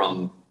equipment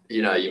from,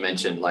 you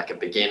mentioned like a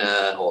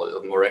beginner or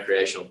a more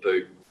recreational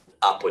boot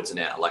upwards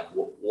now? Like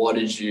what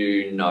did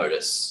you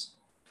notice?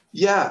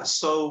 Yeah,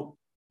 so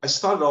I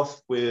started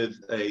off with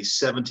a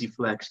 70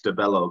 flex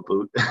DeVelo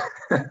boot.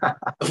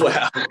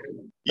 Wow.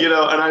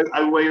 And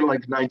I weigh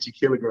like 90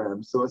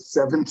 kilograms, so a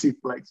 70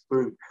 flex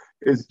boot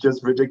is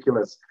just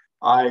ridiculous.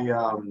 I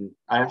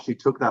actually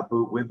took that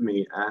boot with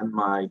me and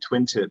my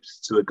twin tips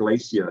to a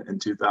glacier in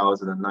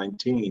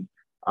 2019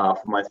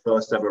 for my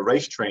first ever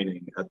race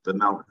training at the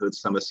Mount Hood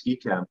Summer Ski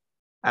Camp.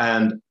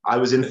 And I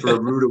was in for a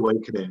rude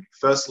awakening.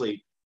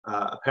 Firstly,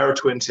 a pair of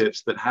twin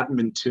tips that hadn't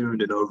been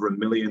tuned in over 1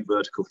 million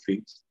vertical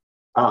feet,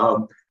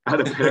 and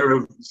a pair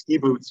of ski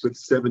boots with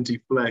 70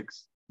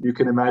 flex. You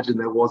can imagine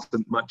there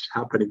wasn't much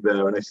happening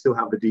there. And I still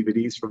have the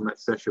DVDs from that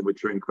session,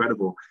 which are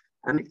incredible.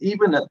 And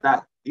even in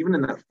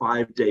that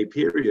 5-day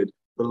period,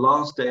 the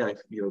last day,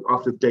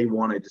 after day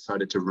one, I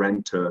decided to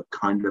rent a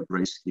kind of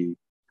race ski.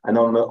 And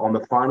on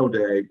the final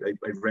day,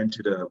 I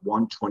rented a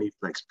 120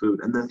 flex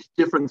boot. And the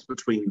difference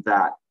between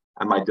that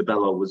and my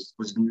DeBello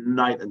was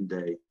night and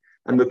day.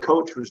 And the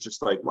coach was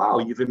just like, wow,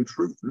 you've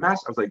improved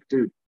mass. I was like,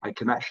 dude, I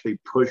can actually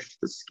push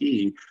the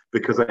ski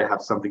because I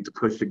have something to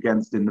push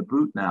against in the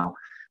boot now.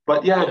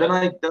 But yeah, then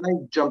I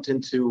jumped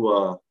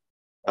into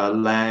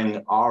Lang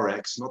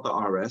RX, not the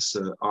RS,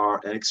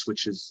 RX,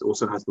 which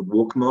also has the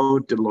walk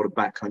mode. Did a lot of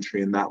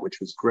backcountry in that, which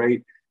was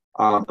great.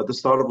 At the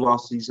start of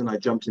last season, I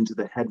jumped into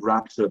the Head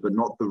Raptor, but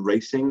not the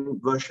racing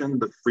version,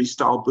 the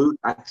freestyle boot,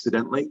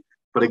 accidentally.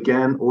 But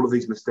again, all of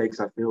these mistakes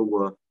I feel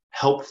were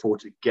helpful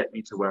to get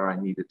me to where I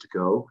needed to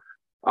go.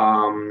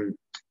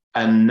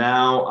 And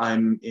now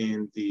I'm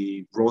in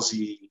the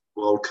Rossi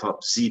World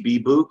Cup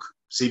CB boot,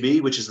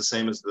 which is the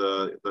same as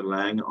the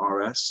Lang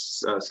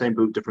RS, same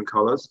boot, different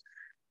colors.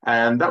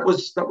 And that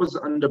was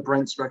under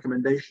Brent's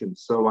recommendation.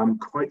 So I'm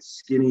quite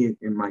skinny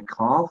in my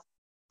calf.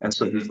 And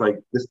so he's like,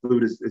 this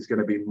boot is going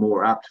to be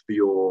more apt for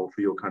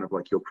your kind of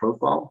like your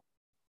profile.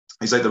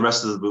 He's like, the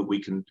rest of the boot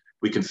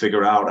we can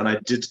figure out. And I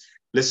did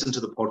listen to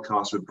the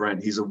podcast with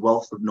Brent. He's a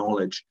wealth of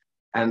knowledge.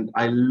 And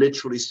I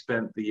literally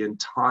spent the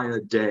entire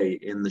day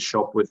in the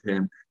shop with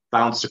him,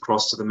 bounced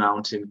across to the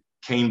mountain,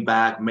 came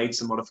back, made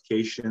some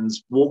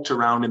modifications, walked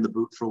around in the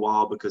boot for a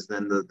while because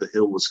then the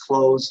hill was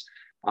closed.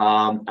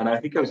 And I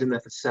think I was in there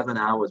for 7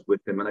 hours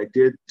with him. And I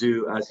did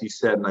do, as he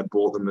said, and I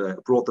brought them a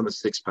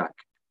 6-pack.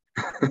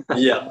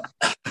 Yeah.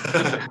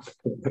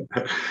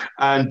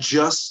 And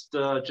just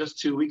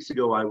 2 weeks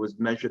ago, I was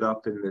measured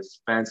up in this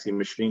fancy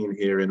machine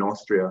here in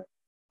Austria.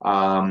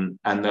 And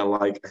they're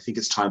like, I think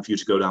it's time for you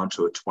to go down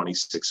to a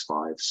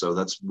 26.5. So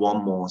that's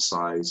one more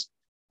size.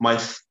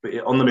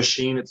 On the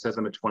machine, it says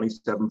I'm a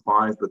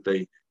 27.5, but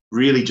they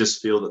really just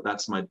feel that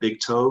that's my big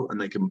toe and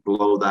they can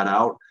blow that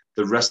out.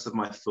 The rest of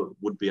my foot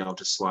would be able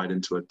to slide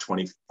into a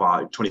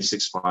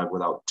 26.5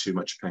 without too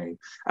much pain.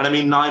 And I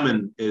mean,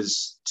 Nyman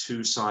is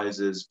 2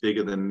 sizes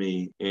bigger than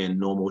me in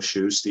normal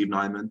shoes, Steve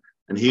Nyman,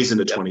 and he's in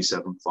a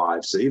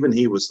 27.5. So even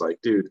he was like,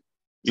 dude,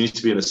 you need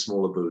to be in a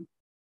smaller boot.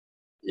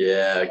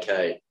 Yeah,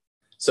 okay.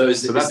 So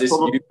is this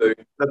probably, new boot?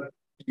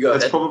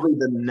 That's probably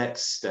the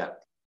next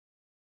step.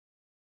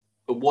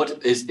 But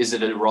what is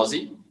it a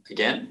Rossi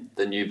again,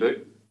 the new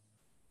boot?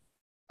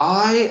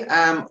 I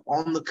am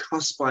on the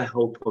cusp, I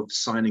hope, of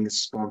signing a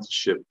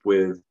sponsorship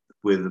with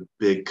a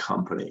big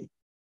company.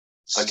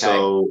 Okay.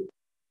 So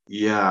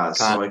yeah,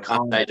 I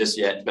can't say just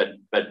yet, but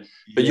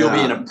you'll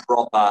be in a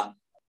proper,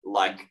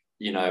 like,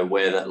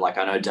 where that, like,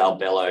 I know Del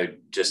Bello,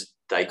 just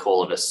they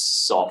call it a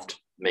soft,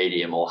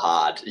 medium or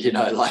hard,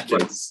 like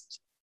right.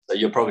 So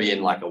you're probably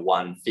in like a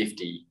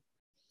 150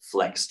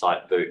 flex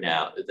type boot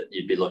now that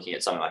you'd be looking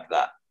at something like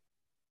that.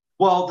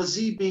 Well, the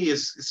ZB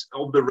is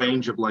of the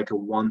range of like a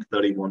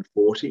 130,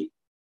 140.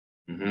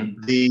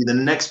 Mm-hmm. The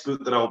next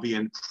boot that I'll be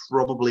in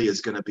probably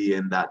is going to be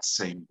in that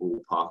same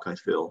ballpark, I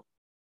feel.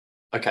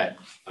 Okay.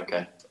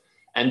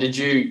 And did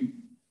you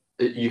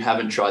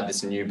haven't tried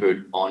this new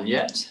boot on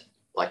yet?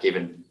 Like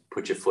even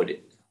put your foot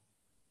in?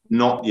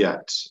 Not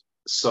yet.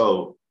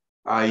 So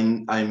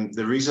I'm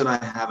the reason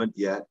I haven't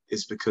yet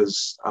is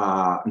because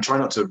I'm trying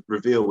not to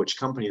reveal which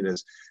company it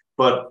is,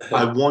 but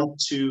I want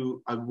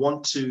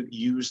to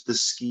use the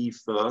ski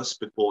first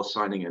before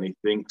signing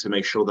anything to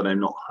make sure that I'm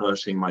not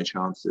hurting my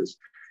chances.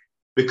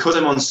 Because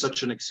I'm on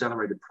such an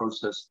accelerated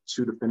process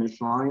to the finish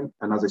line,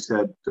 and as I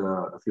said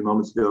a few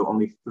moments ago,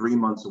 only 3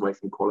 months away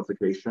from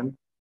qualification,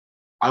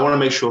 I want to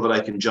make sure that I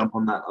can jump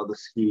on that other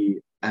ski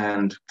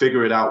and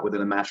figure it out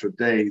within a matter of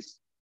days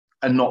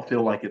and not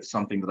feel like it's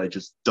something that I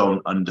just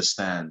don't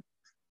understand.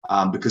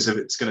 Because if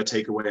it's going to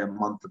take away a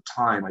month of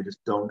time, I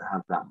just don't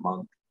have that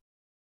month.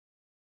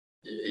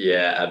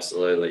 Yeah,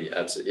 absolutely.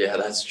 Yeah,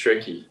 that's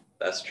tricky.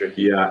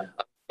 Yeah.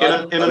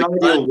 In an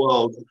ideal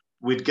world,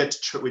 we'd get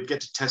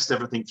to test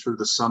everything through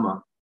the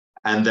summer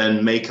and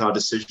then make our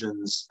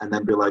decisions and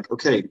then be like,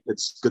 okay,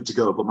 it's good to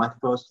go. But my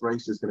first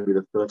race is going to be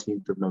the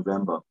 13th of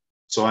November.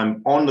 So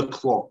I'm on the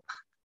clock.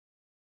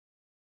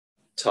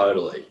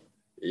 Totally.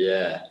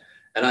 Yeah.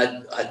 And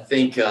I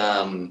think,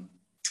 I'm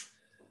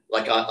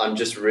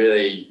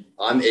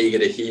eager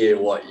to hear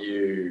what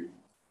you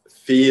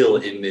feel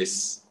in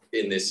this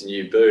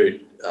new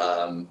boot.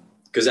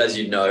 Because as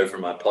you know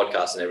from my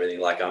podcast and everything,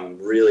 like I'm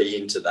really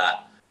into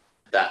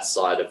that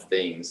side of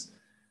things.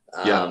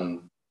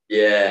 But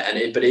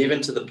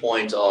even to the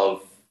point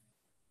of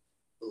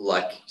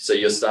like, so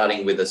you're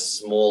starting with a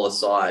smaller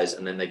size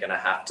and then they're going to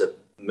have to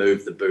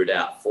move the boot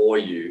out for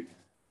you.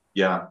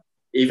 Yeah.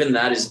 Even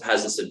that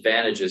has its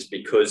advantages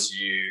because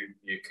you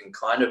can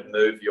kind of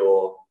move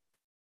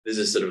this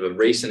is sort of a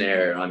recent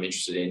area I'm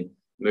interested in,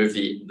 move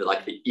the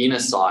inner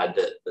side,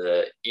 the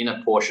the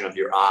inner portion of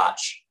your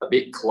arch a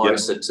bit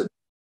closer to,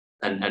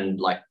 and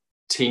like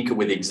tinker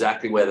with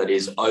exactly where that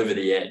is over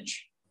the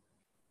edge.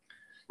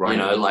 Right. You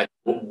know, like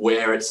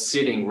where it's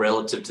sitting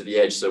relative to the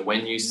edge. So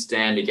when you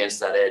stand against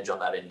that edge on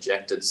that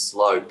injected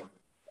slope,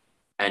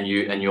 and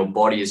your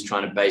body is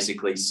trying to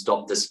basically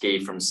stop the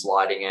ski from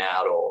sliding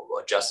out or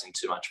adjusting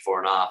too much fore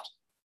and aft,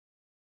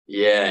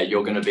 yeah,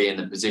 you're going to be in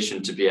the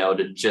position to be able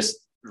to just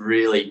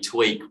really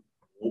tweak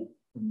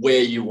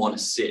where you want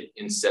to sit,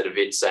 instead of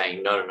it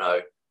saying,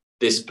 no,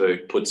 this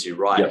boot puts you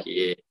right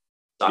here,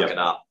 suck it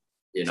up.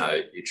 You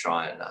know, you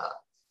try and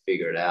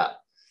figure it out.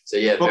 So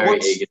yeah, very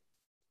eager.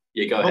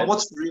 Yeah, go ahead.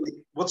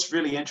 What's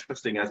really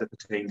interesting as it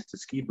pertains to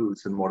ski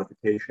boots and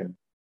modification,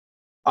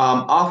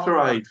 after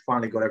I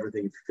finally got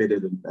everything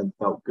fitted and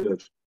felt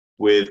good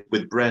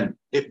with Brent,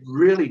 it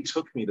really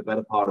took me the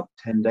better part of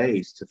 10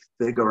 days to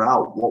figure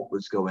out what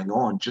was going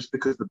on, just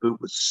because the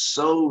boot was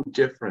so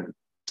different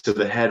to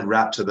the head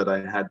Raptor that I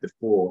had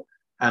before.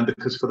 And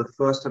because for the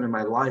first time in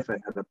my life, I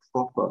had a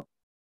proper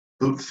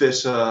boot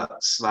fitter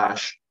 /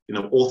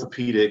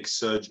 orthopedic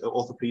surgeon,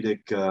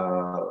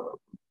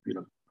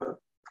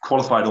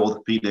 qualified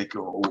orthopedic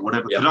or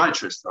whatever,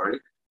 podiatrist,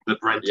 that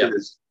Brent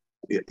is.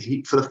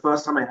 For the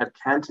first time, I had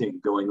canting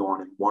going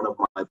on in one of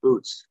my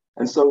boots.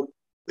 And so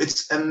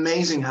it's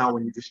amazing how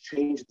when you just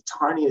change the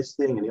tiniest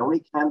thing, and he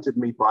only canted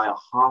me by a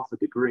half a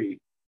degree,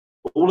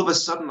 all of a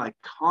sudden I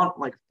can't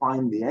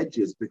find the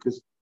edges,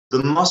 because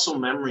the muscle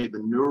memory,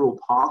 the neural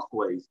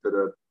pathways that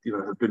are,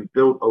 have been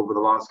built over the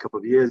last couple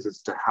of years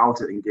as to how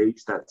to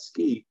engage that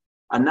ski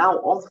are now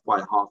off by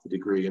half a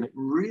degree. And it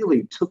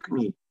really took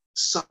me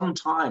some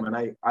time.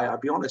 And I'll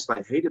be honest,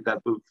 I hated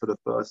that boot for the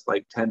first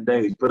 10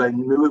 days, but I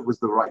knew it was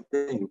the right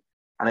thing.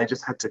 And I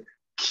just had to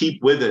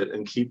keep with it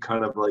and keep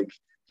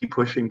keep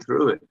pushing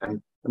through it.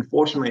 And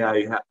unfortunately,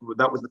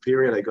 that was the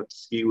period I got to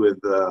ski with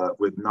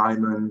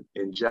Nyman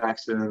in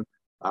Jackson,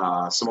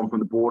 someone from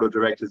the board of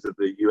directors of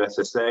the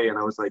USSA. And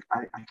I was like,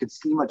 I could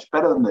ski much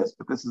better than this,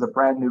 but this is a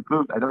brand new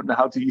boot. I don't know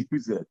how to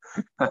use it.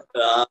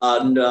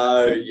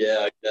 No.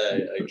 Yeah.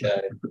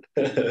 Okay.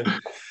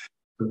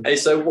 Hey,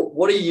 so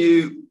what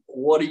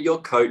are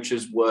your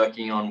coaches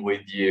working on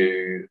with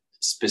you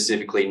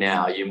specifically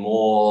now? Are you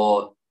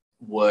more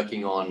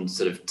working on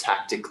sort of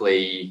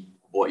tactically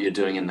what you're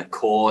doing in the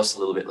course, a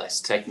little bit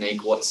less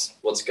technique?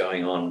 What's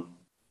going on?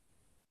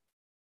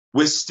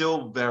 We're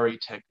still very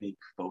technique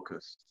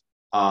focused.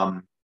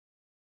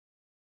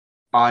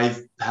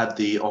 I've had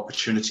the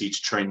opportunity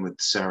to train with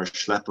Sarah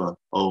Schlepper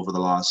over the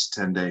last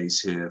 10 days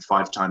here,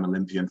 5-time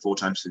Olympian, 4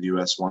 times to the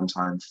US, 1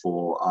 time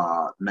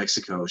for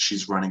Mexico.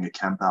 She's running a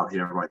camp out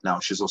here right now.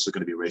 She's also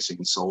going to be racing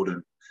in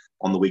Solden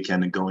on the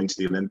weekend and going to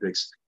the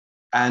Olympics.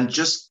 And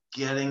just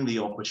getting the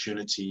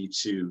opportunity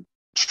to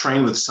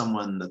train with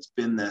someone that's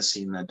been there,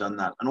 seen that, done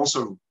that, and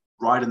also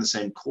ride in the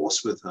same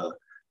course with her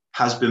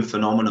has been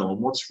phenomenal.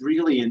 And what's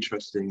really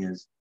interesting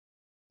is,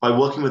 by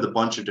working with a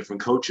bunch of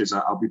different coaches,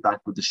 I'll be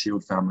back with the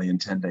Shield family in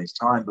 10 days'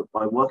 time, but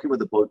by working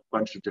with a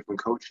bunch of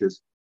different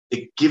coaches,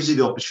 it gives you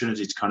the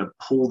opportunity to kind of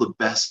pull the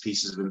best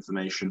pieces of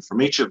information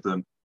from each of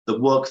them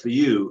that work for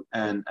you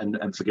and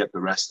forget the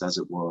rest, as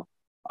it were.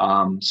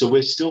 So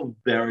we're still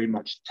very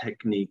much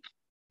technique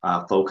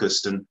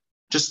focused. And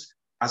just,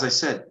 as I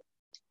said,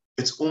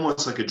 it's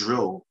almost like a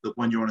drill that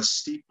when you're on a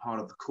steep part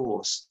of the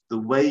course, the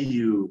way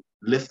you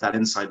lift that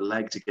inside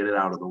leg to get it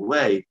out of the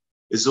way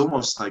is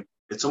almost like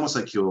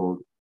you're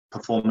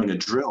performing a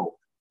drill.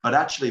 But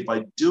actually,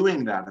 by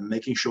doing that and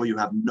making sure you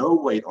have no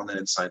weight on that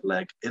inside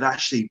leg, it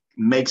actually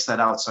makes that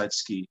outside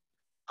ski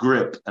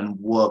grip and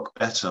work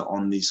better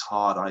on these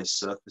hard ice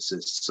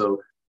surfaces.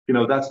 So,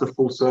 that's the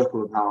full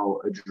circle of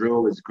how a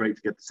drill is great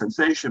to get the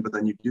sensation, but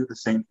then you do the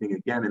same thing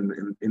again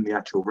in the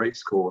actual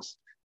race course,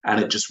 and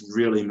it just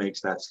really makes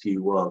that ski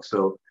work.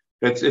 So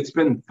it's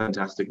been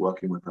fantastic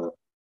working with her.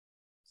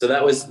 So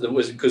that was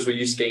because were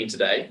you skiing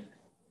today?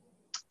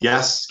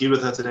 Yes, skied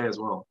with her today as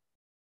well.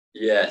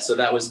 Yeah, so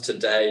that was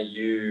today.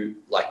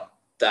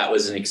 That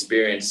was an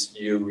experience.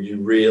 You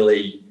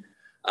really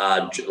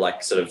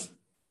sort of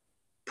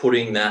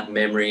putting that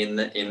memory in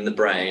the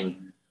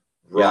brain,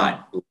 right?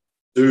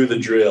 Do the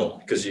drill,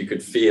 because you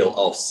could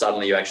feel,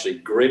 suddenly you actually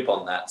grip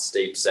on that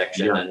steep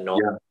section and not,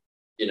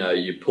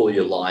 you pull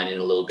your line in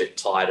a little bit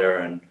tighter,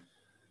 and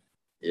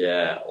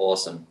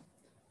awesome.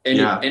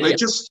 It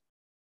just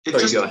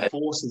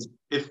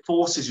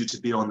forces you to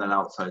be on that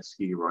outside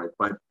ski, right?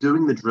 By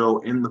doing the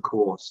drill in the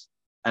course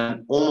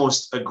and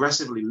almost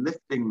aggressively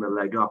lifting the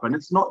leg up. And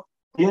it's not,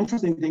 the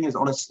interesting thing is,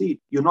 on a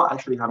steep, you're not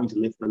actually having to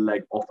lift the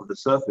leg off of the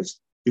surface.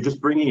 You're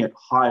just bringing it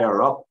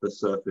higher up the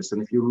surface.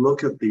 And if you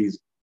look at these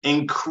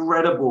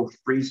incredible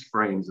freeze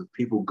frames of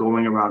people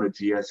going around a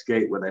GS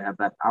gate where they have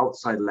that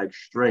outside leg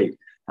straight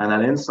and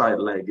that inside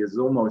leg is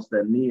almost,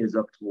 their knee is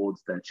up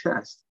towards their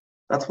chest.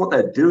 That's what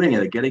they're doing,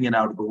 and they're getting it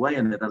out of the way,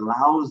 and it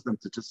allows them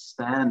to just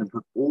stand and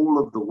put all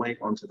of the weight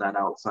onto that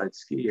outside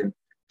ski. And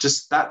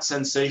just that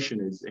sensation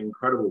is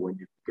incredible when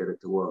you get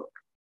it to work.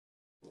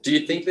 Do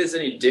you think there's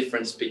any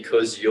difference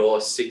because you're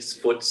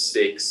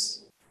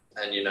 6'6"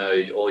 and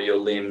all your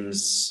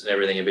limbs and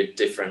everything a bit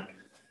different?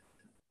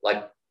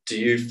 Like, do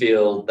you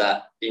feel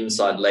that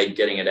inside leg,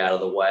 getting it out of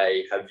the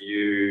way, have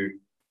you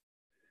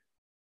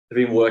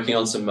been working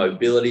on some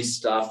mobility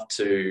stuff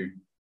to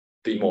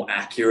be more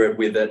accurate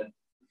with it?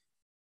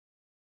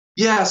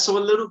 Yeah, so a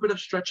little bit of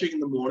stretching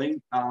in the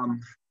morning.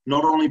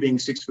 Not only being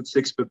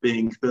 6'6", but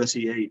being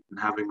 38 and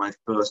having my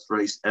first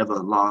race ever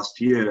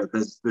last year,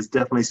 there's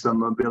definitely some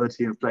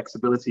mobility and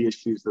flexibility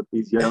issues that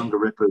these younger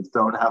rippers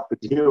don't have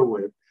to deal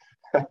with.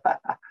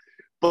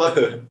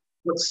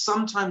 but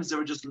sometimes there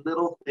are just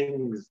little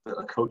things that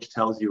a coach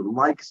tells you,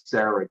 like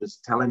Sarah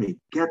just telling me,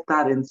 get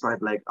that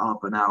inside leg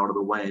up and out of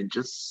the way and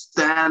just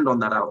stand on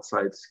that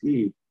outside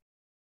ski.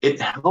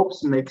 It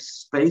helps make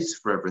space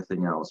for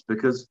everything else,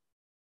 because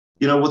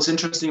what's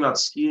interesting about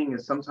skiing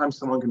is sometimes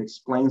someone can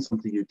explain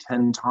something to you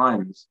 10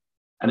 times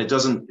and it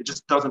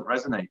just doesn't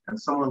resonate. And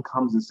someone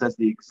comes and says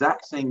the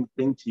exact same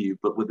thing to you,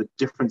 but with a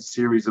different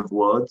series of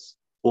words,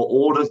 or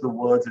orders the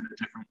words in a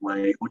different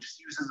way, or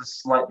just uses a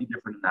slightly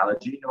different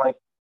analogy. You're like,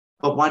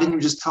 but why didn't you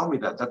just tell me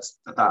that?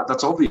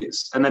 That's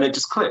obvious. And then it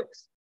just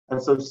clicks.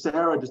 And so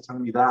Sarah just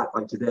telling me that,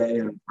 like today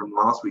and from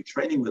last week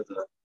training with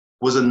her,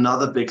 was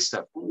another big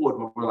step forward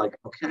where we're like,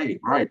 okay,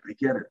 right, I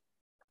get it.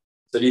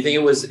 So do you think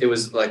it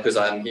was like, because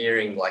I'm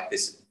hearing like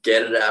this,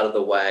 get it out of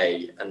the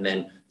way, and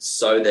then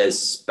so there's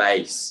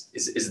space.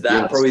 Is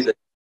that probably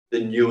the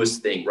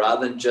newest thing,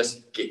 rather than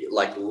just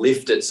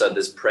lift it so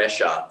there's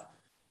pressure?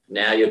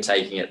 Now you're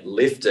taking it,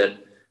 lift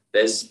it,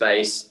 there's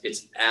space,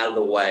 it's out of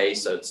the way.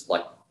 So it's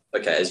like,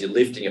 okay, as you're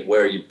lifting it,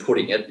 where are you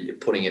putting it? You're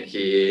putting it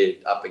here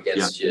up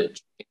against your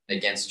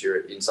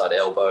inside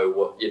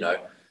elbow,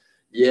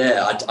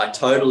 Yeah, I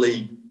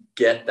totally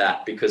get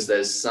that, because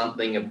there's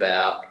something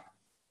about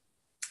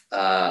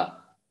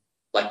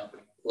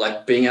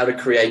like being able to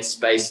create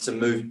space to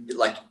move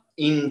like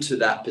into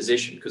that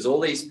position, because all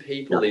these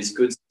people, these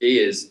good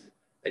skiers,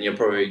 and you're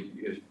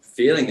probably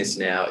feeling this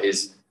now,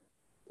 is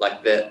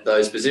like that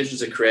those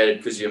positions are created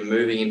because you're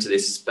moving into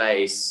this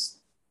space.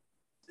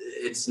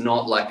 It's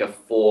not like a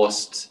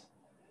forced,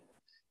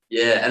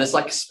 and it's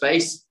like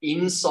space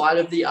inside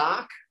of the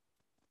arc.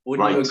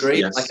 Wouldn't you agree?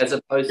 Yes. Like, as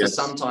opposed to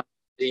sometimes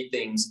you see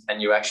things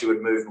and you actually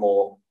would move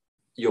more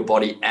your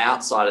body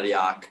outside of the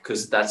arc,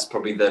 because that's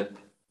probably the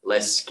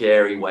less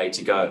scary way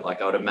to go.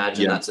 Like, I would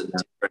imagine that's a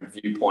different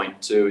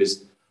viewpoint too,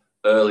 is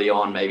early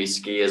on maybe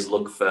skiers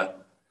look for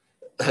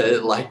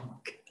like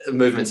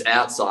movements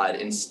outside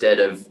instead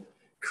of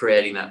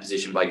creating that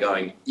position by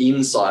going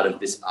inside of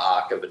this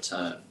arc of a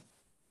turn.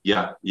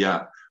 Yeah.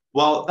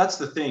 Well, that's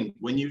the thing.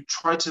 When you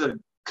try to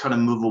kind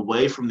of move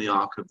away from the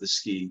arc of the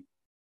ski,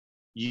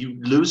 you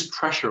lose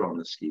pressure on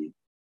the ski.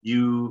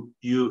 You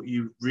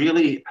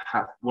really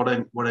have what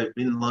I've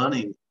been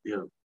learning,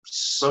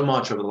 so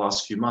much over the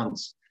last few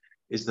months,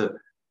 is that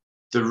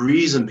the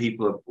reason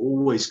people are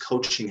always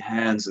coaching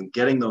hands and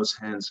getting those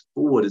hands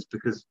forward is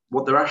because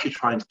what they're actually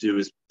trying to do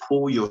is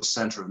pull your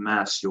center of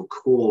mass, your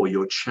core,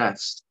 your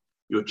chest,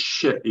 your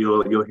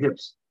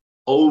hips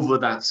over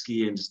that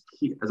ski, and just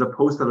keep, as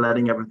opposed to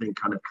letting everything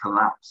kind of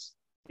collapse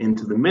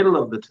into the middle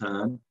of the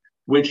turn,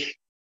 which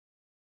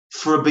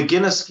for a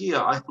beginner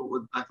skier, I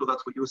thought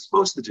that's what you were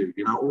supposed to do.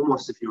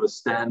 Almost if you were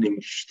standing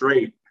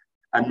straight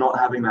and not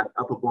having that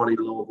upper body,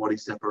 lower body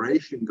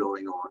separation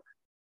going on.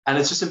 And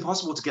it's just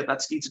impossible to get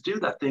that ski to do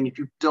that thing if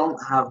you don't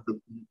have the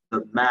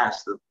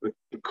mass, the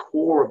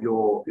core of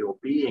your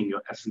being,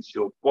 your essence,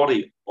 your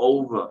body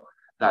over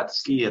that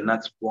ski. And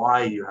that's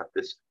why you have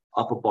this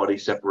upper body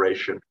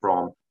separation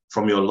from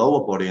your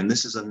lower body. And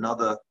this is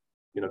another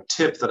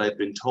tip that I've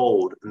been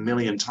told a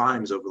million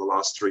times over the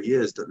last 3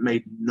 years that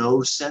made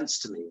no sense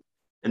to me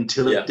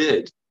until it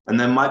did. And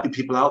there might be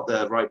people out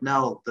there right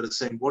now that are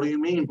saying, what do you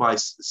mean by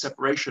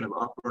separation of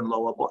upper and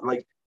lower body?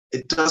 Like,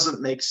 it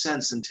doesn't make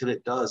sense until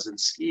it does. And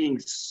skiing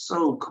is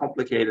so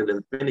complicated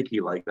and finicky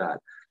like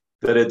that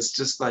it's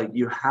just like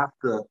you have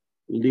to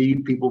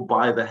lead people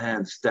by the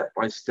hand step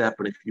by step.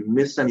 And if you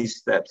miss any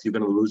steps, you're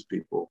going to lose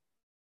people.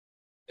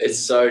 It's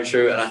so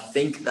true. And I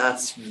think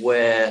that's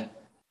where,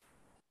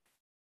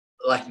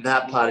 like,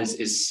 that part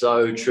is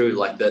so true.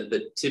 Like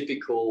the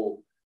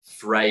typical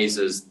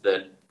phrases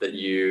that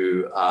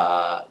you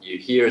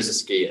hear as a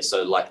skier.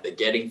 So like the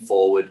getting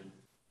forward,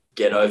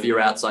 get over your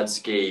outside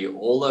ski,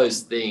 all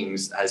those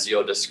things as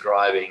you're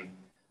describing,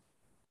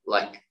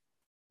 like,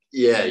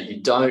 you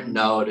don't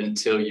know it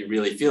until you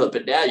really feel it.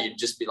 But now you'd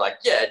just be like,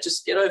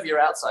 just get over your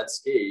outside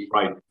ski.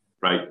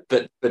 Right.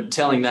 But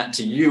telling that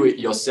to you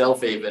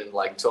yourself, even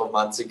like 12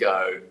 months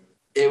ago,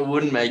 it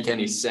wouldn't make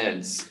any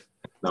sense.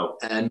 No.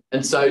 And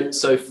so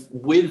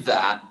with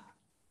that,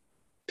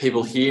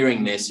 people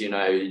hearing this,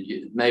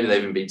 maybe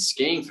they've even been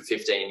skiing for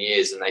 15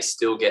 years and they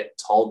still get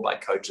told by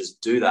coaches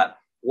do that.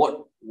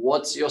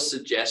 What's your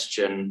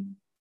suggestion?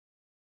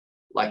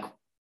 Like,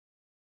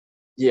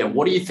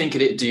 what do you think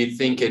it is? Do you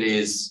think it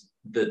is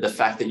the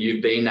fact that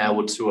you've been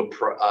able to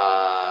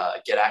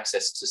get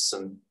access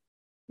to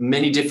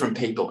many different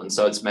people, and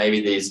so it's maybe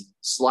these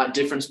slight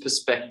different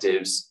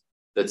perspectives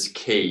that's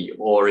key,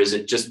 or is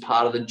it just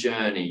part of the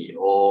journey,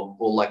 or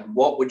like,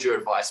 what would your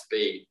advice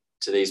be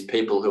to these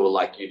people who were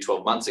like you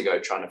 12 months ago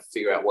trying to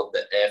figure out what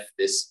the F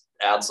this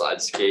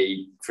outside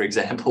ski, for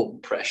example,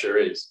 pressure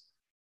is?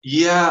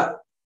 Yeah,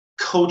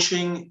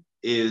 coaching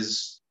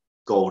is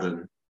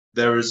golden.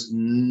 There is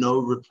no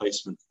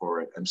replacement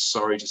for it. I'm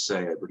sorry to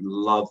say, I would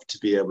love to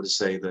be able to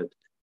say that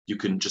you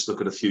can just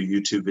look at a few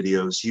YouTube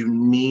videos. You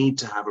need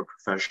to have a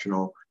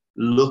professional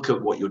look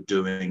at what you're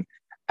doing.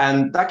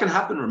 And that can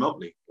happen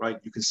remotely, right?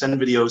 You can send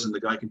videos and the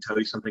guy can tell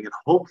you something, and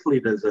hopefully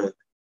there's a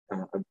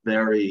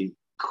very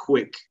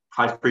quick,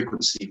 high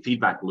frequency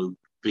feedback loop,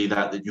 be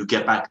that you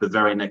get back the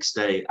very next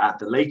day at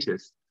the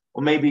latest,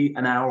 or maybe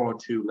an hour or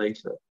two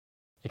later.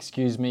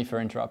 Excuse me for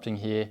interrupting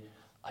here.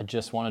 I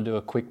just want to do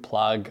a quick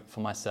plug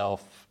for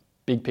myself,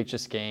 Big Picture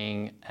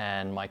Skiing,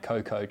 and my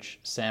co-coach,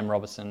 Sam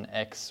Robertson,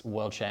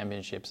 ex-World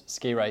Championships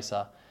ski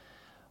racer,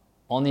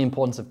 on the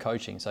importance of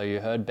coaching. So you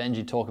heard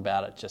Benji talk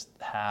about it, just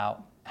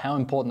how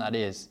important that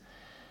is.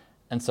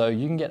 And so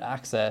you can get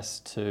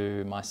access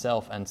to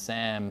myself and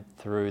Sam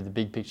through the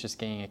Big Picture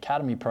Skiing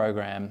Academy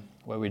program,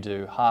 where we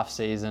do half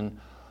season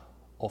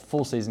or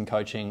full season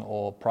coaching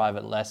or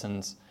private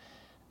lessons.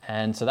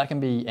 And so that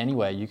can be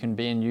anywhere. You can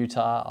be in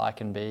Utah, I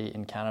can be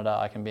in Canada,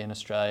 I can be in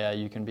Australia,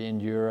 you can be in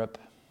Europe,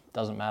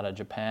 doesn't matter,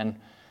 Japan.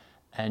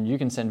 And you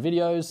can send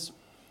videos,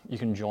 you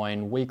can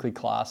join weekly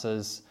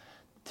classes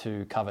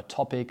to cover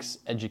topics,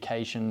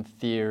 education,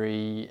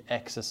 theory,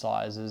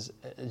 exercises,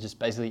 just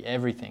basically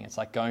everything. It's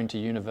like going to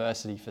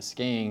university for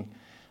skiing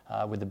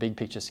with the Big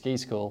Picture Ski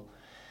School.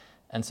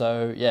 And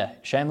so, yeah,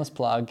 shameless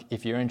plug.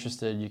 If you're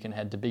interested, you can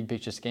head to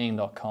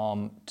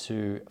bigpictureskiing.com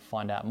to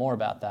find out more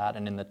about that.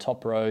 And in the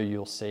top row,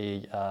 you'll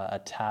see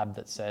a tab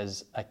that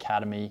says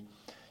Academy.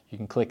 You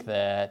can click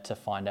there to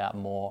find out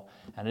more.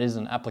 And it is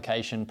an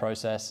application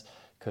process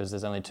because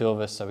there's only 2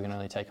 of us, so we can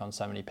only take on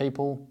so many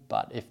people.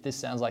 But if this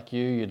sounds like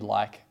you'd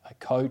like a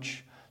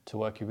coach to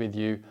work with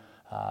you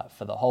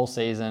for the whole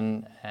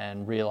season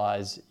and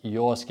realize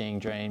your skiing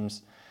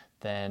dreams,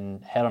 then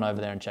head on over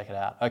there and check it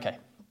out. Okay.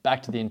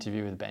 Back to the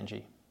interview with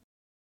Benji.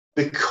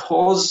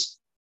 Because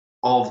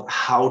of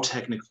how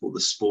technical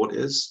the sport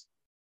is,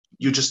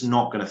 you're just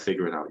not going to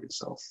figure it out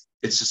yourself.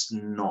 It's just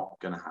not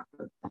going to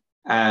happen.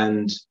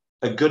 And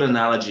a good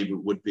analogy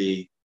would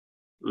be,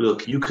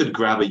 look, you could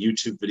grab a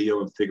YouTube video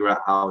and figure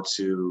out how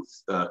to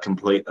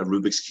complete a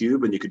Rubik's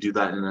Cube, and you could do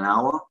that in an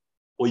hour,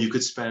 or you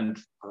could spend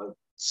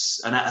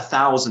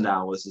 1,000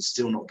 hours and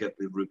still not get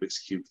the Rubik's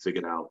Cube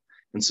figured out.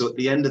 And so at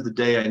the end of the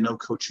day, I know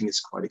coaching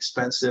is quite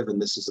expensive,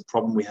 and this is a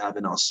problem we have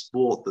in our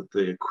sport, that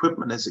the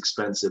equipment is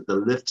expensive, the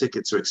lift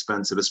tickets are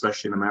expensive,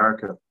 especially in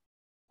America,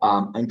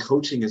 and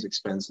coaching is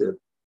expensive.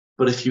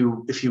 But if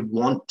you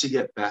want to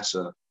get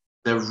better,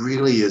 there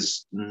really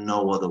is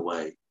no other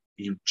way.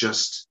 You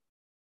just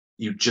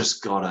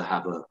gotta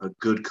have a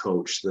good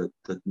coach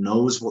that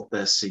knows what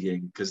they're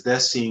seeing, because they're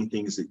seeing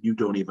things that you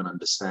don't even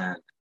understand,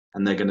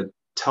 and they're gonna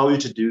tell you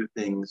to do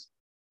things.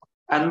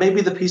 And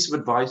maybe the piece of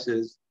advice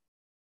is,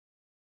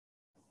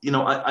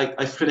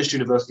 I finished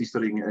university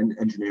studying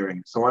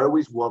engineering. So I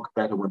always work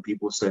better when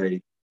people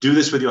say, do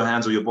this with your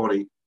hands or your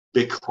body,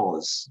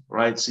 because,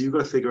 right? So you've got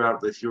to figure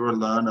out that if you're a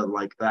learner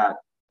like that,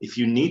 if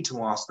you need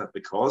to ask that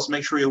because,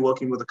 make sure you're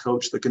working with a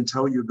coach that can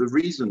tell you the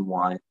reason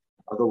why.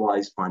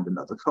 Otherwise, find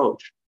another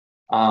coach.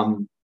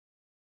 And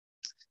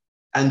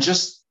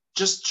just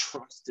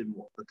trust in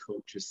what the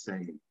coach is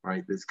saying,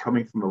 right? It's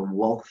coming from a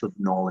wealth of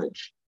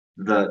knowledge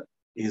that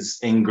is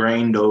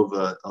ingrained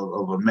over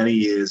many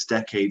years,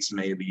 decades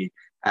maybe.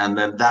 And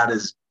then that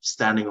is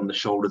standing on the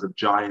shoulders of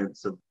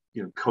giants of,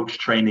 coach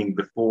training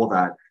before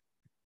that.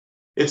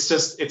 It's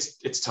just,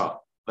 it's tough.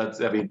 That's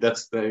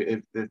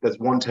if there's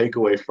one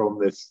takeaway from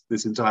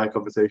this entire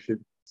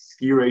conversation.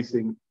 Ski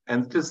racing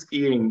and just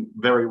skiing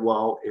very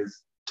well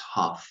is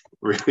tough,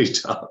 really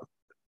tough.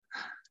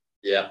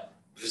 Yeah,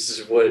 this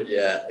is what,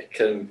 I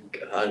can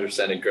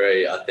 100%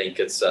 agree. I think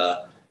it's,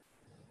 I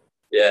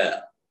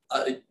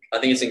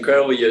think it's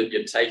incredible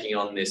you're taking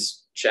on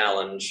this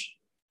challenge.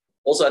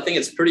 Also, I think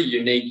it's pretty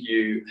unique.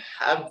 You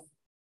have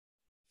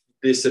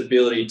this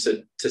ability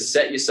to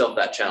set yourself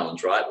that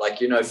challenge, right? Like,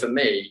 for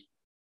me,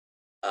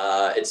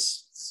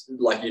 it's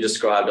like you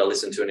described, I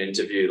listened to an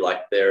interview,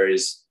 like there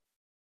is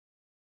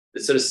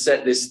this sort of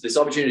set, this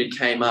opportunity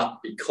came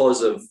up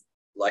because of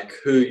like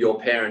who your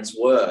parents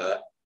were.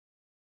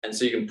 And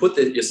so you can put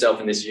yourself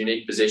in this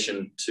unique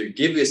position to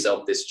give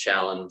yourself this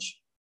challenge.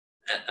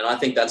 And I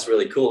think that's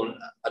really cool. And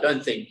I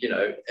don't think,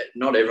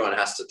 not everyone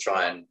has to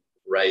try and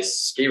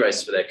ski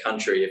race for their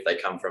country if they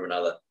come from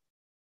another,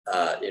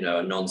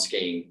 a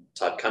non-skiing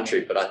type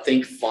country. But I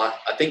think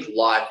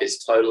life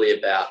is totally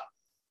about,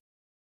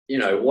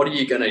 what are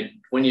you going to,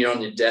 when you're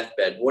on your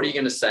deathbed, what are you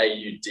going to say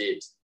you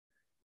did?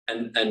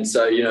 And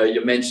so,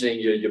 you're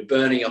mentioning you're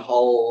burning a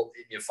hole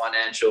in your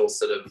financial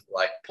sort of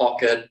like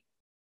pocket.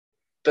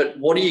 But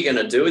what are you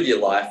going to do with your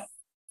life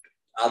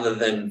other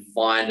than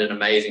find an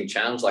amazing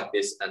challenge like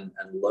this and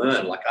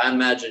learn? Like, I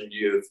imagine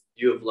you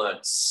have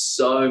learned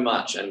so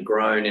much and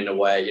grown in a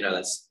way,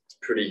 that's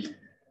a pretty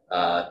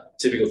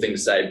typical thing to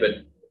say,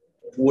 but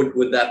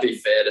would that be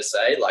fair to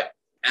say? Like,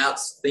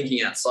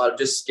 thinking outside of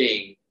just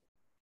skiing,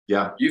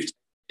 yeah, you've taken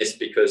this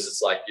because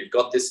it's like, you've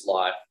got this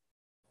life.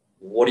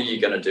 What are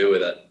you going to do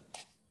with it?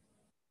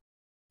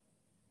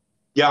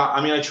 Yeah,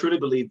 I mean, I truly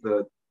believe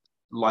that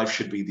life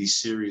should be these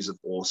series of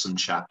awesome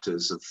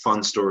chapters of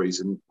fun stories.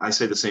 And I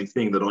say the same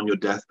thing, that on your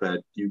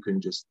deathbed, you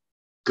can just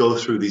go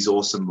through these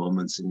awesome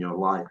moments in your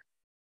life.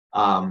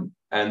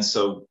 And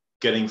so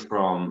getting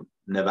from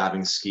never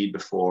having skied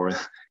before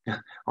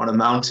on a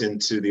mountain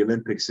to the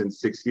Olympics in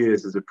 6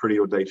 years is a pretty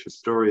audacious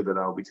story that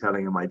I'll be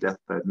telling on my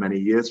deathbed many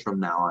years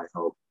from now, I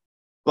hope.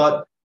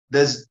 But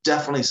there's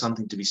definitely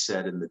something to be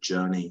said in the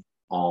journey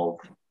of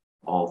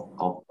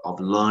of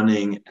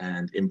learning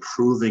and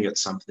improving at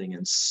something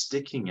and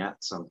sticking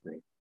at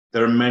something.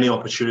 There are many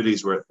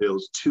opportunities where it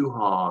feels too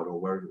hard, or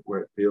where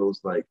it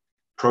feels like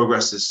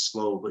progress is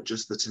slow, but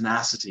just the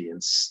tenacity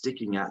and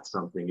sticking at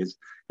something is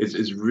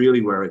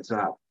really where it's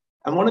at.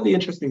 And one of the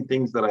interesting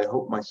things that I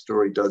hope my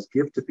story does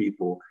give to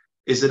people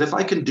is that if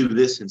I can do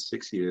this in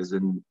 6 years,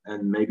 and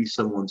maybe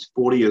someone's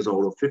 40 years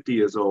old or 50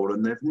 years old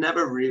and they've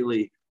never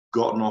really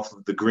gotten off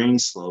of the green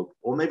slope,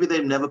 or maybe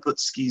they've never put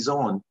skis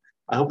on,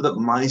 I hope that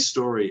my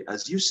story,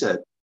 as you said,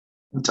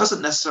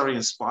 doesn't necessarily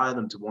inspire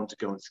them to want to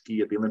go and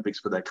ski at the Olympics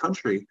for their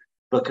country,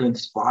 but can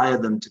inspire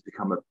them to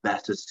become a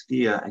better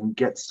skier and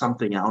get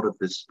something out of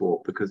this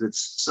sport, because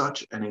it's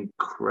such an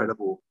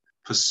incredible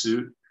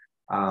pursuit.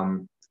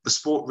 The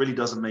sport really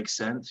doesn't make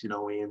sense. You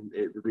know,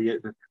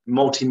 the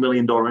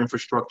multi-million-dollar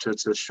infrastructure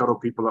to shuttle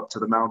people up to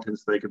the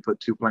mountains so they can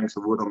put two planks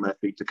of wood on their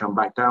feet to come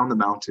back down the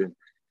mountain.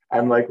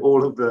 And like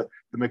all of the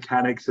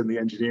mechanics and the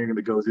engineering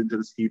that goes into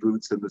the ski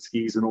boots and the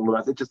skis and all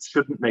of that, it just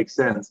shouldn't make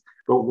sense.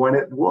 But when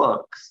it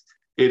works,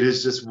 it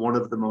is just one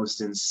of the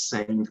most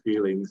insane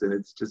feelings.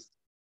 And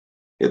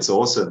it's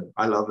awesome.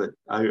 I love it.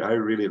 I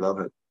really love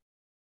it.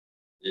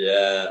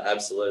 Yeah,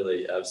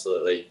 absolutely.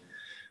 Absolutely.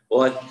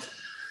 Well,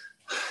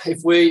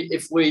 if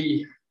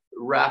we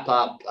wrap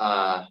up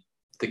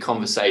the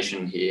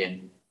conversation here,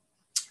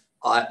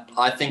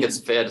 I think it's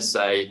fair to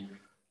say,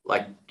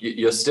 like,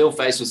 you're still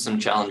faced with some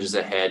challenges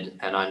ahead,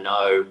 and I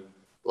know,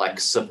 like,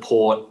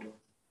 support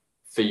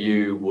for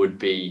you would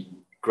be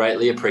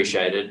greatly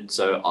appreciated.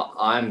 So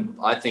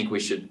I think we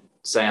should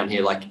say on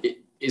here, like,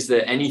 is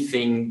there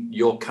anything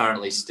you're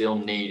currently still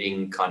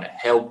needing kind of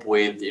help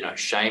with, you know,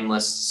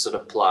 shameless sort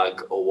of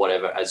plug or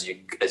whatever, as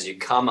you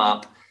come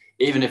up,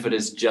 even if it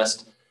is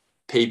just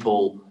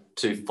people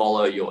to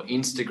follow your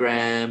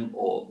Instagram,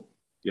 or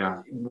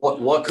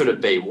what could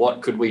it be?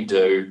 What could we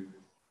do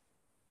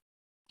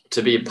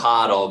to be a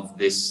part of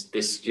this,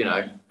 you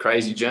know,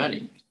 crazy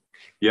journey?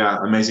 Yeah,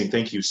 amazing.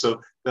 Thank you.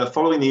 So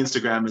following the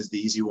Instagram is the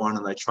easy one,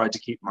 and I tried to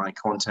keep my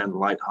content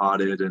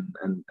lighthearted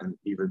and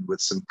even with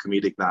some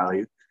comedic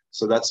value.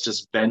 So that's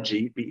just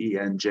Benji,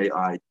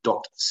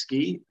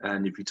 BENJI.ski.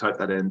 And if you type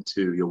that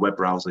into your web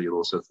browser, you'll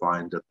also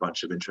find a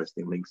bunch of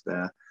interesting links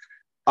there.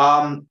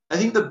 I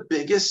think the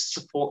biggest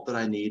support that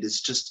I need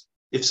is just,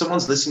 if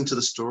someone's listening to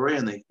the story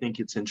and they think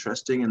it's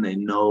interesting and they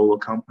know a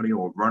company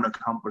or run a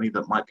company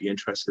that might be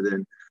interested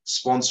in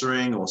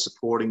sponsoring or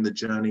supporting the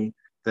journey,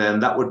 then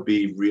that would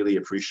be really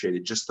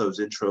appreciated. Just those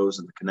intros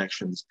and the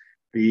connections.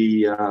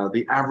 The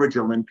average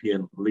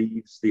Olympian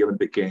leaves the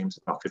Olympic Games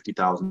about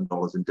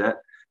 $50,000 in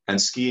debt,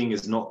 and skiing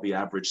is not the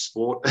average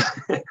sport.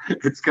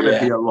 It's going to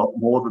be a lot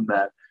more than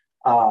that.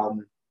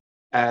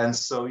 And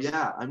so,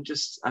 yeah,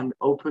 I'm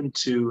open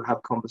to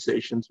have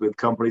conversations with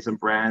companies and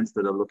brands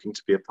that are looking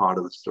to be a part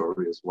of the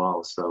story as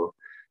well. So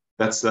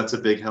that's a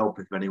big help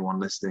if anyone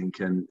listening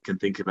can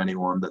think of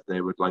anyone that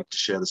they would like to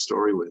share the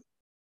story with.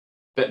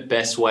 But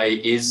best way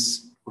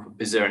is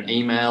there an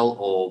email,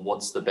 or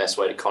what's the best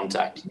way to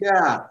contact?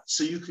 Yeah,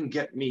 so you can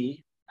get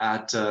me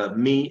at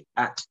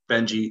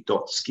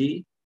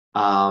benji.ski.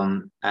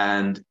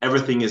 And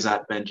everything is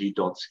at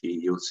benji.ski.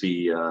 You'll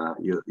see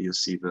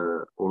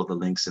all of the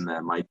links in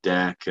there, my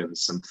deck and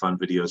some fun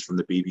videos from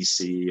the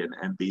BBC and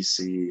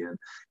NBC. And,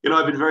 you know,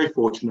 I've been very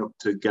fortunate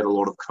to get a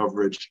lot of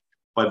coverage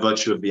by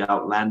virtue of the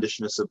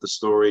outlandishness of the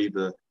story,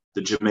 the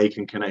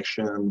Jamaican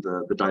connection,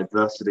 the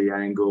diversity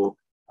angle,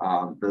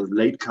 the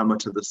latecomer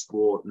to the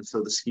sport. And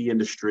so the ski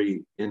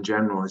industry in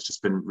general has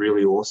just been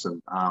really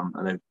awesome.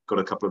 And I've got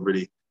a couple of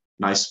really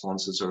nice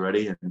sponsors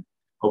already, and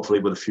hopefully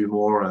with a few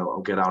more,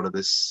 I'll get out of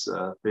this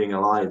being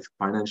alive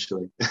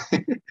financially.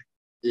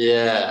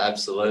 Yeah,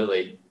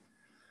 absolutely.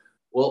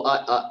 Well,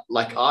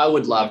 I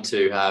would love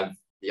to have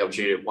the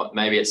opportunity,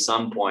 maybe at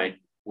some point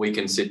we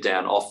can sit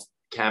down off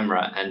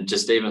camera and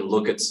just even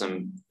look at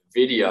some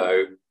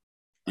video.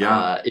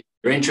 Yeah. If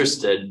you're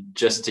interested,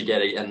 just to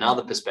get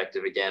another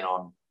perspective again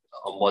on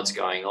what's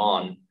going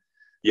on.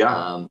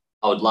 Yeah.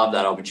 I would love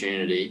that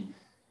opportunity.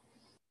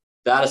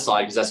 That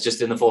aside, because that's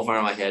just in the forefront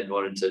of my head,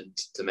 wanted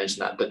to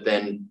mention that. But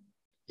then,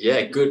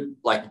 yeah, good,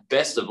 like,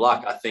 best of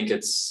luck. I think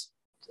it's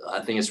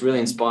really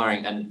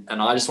inspiring. And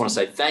I just want to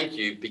say thank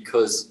you,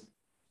 because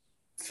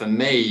for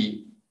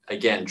me,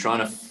 again, trying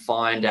to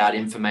find out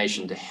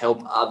information to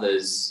help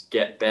others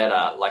get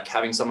better, like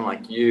having someone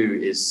like you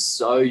is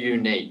so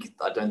unique.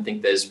 I don't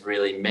think there's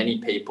really many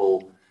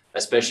people,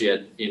 especially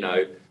at, you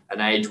know,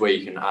 an age where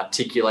you can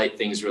articulate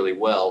things really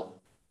well.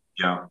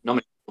 Yeah. Not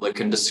many people that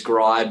can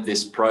describe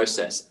this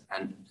process.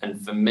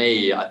 And for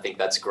me, I think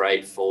that's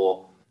great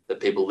for the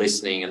people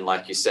listening. And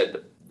like you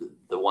said,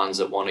 the ones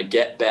that want to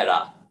get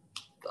better.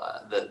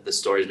 The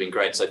story's been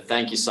great. So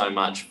thank you so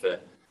much for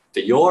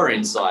your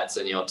insights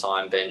and your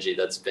time, Benji.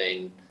 That's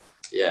been,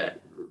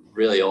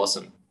 really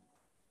awesome.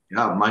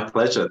 Yeah, my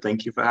pleasure.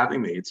 Thank you for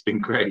having me. It's been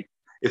great.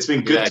 It's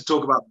been good to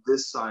talk about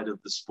this side of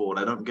the sport.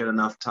 I don't get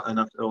enough,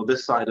 or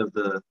this side of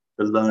the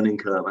learning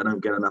curve. I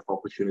don't get enough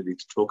opportunity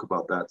to talk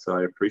about that. So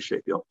I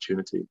appreciate the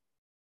opportunity.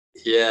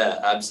 Yeah,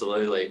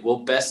 absolutely. Well,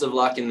 best of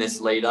luck in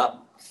this lead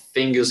up.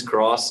 Fingers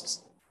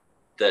crossed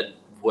that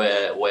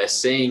we're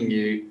seeing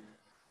you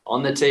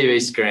on the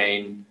TV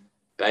screen,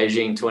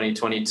 Beijing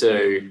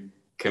 2022,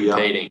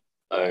 competing.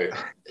 So,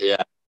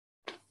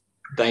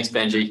 thanks,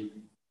 Benji.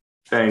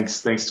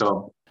 Thanks,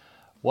 Tom.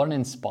 What an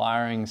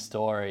inspiring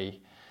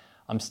story.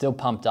 I'm still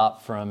pumped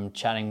up from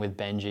chatting with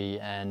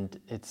Benji, and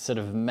it's sort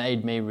of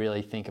made me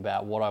really think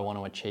about what I want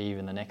to achieve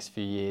in the next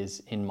few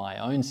years in my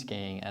own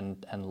skiing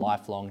and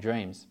lifelong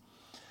dreams.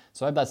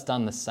 So I hope that's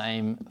done the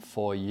same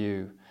for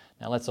you.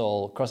 Now let's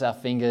all cross our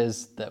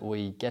fingers that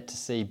we get to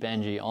see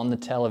Benji on the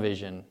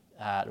television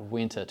at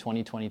Winter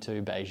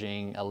 2022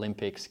 Beijing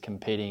Olympics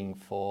competing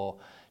for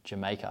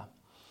Jamaica.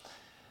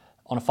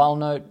 On a final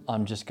note,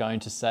 I'm just going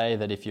to say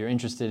that if you're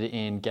interested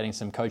in getting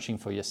some coaching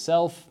for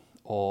yourself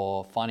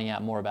or finding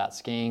out more about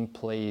skiing,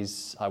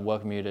 please, I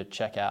welcome you to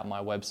check out my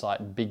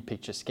website,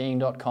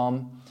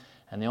 bigpictureskiing.com.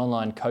 And the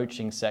online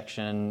coaching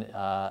section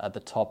at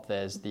the top,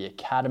 there's the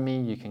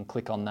Academy. You can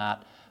click on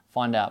that,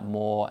 find out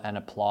more and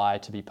apply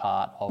to be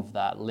part of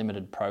that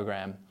limited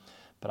program.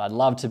 But I'd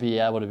love to be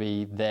able to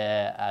be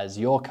there as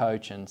your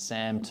coach, and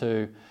Sam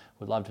too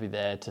would love to be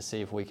there to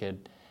see if we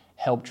could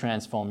help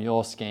transform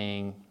your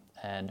skiing,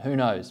 and who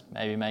knows,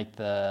 maybe make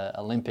the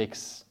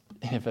Olympics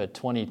for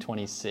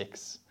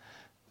 2026.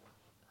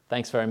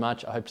 Thanks very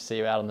much. I hope to see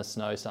you out on the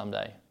snow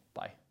someday.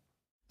 Bye.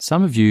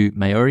 Some of you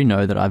may already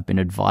know that I've been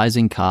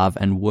advising Carve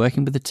and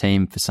working with the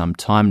team for some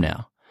time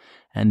now.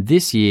 And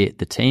this year,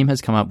 the team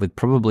has come up with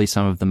probably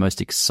some of the most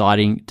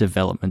exciting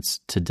developments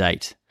to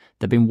date.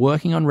 They've been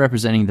working on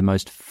representing the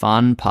most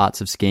fun parts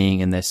of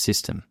skiing in their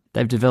system.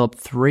 They've developed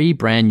 3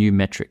 brand new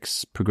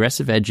metrics: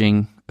 progressive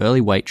edging,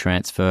 early weight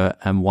transfer,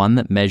 and one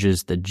that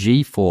measures the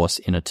G-force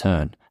in a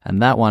turn.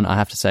 And that one, I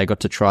have to say, I got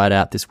to try it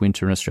out this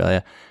winter in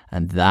Australia,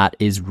 and that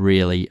is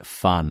really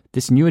fun.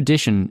 This new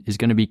addition is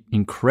going to be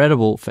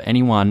incredible for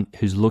anyone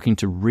who's looking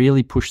to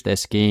really push their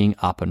skiing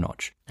up a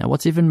notch. Now,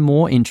 what's even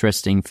more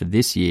interesting for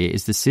this year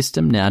is the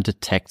system now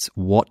detects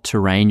what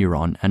terrain you're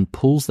on and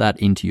pulls that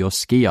into your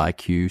Ski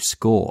IQ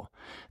score.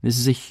 This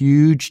is a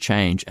huge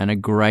change and a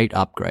great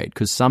upgrade,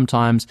 because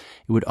sometimes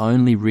it would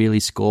only really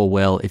score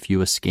well if you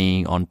were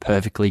skiing on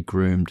perfectly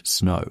groomed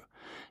snow.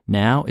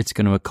 Now it's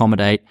going to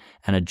accommodate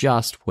and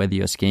adjust whether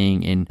you're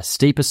skiing in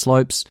steeper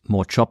slopes,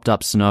 more chopped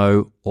up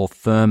snow, or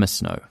firmer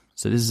snow.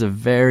 So this is a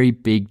very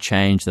big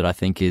change that I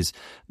think is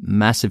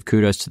massive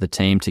kudos to the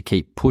team to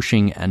keep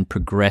pushing and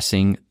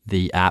progressing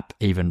the app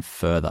even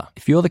further.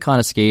 If you're the kind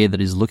of skier that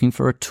is looking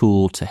for a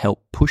tool to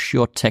help push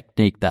your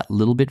technique that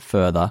little bit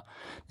further,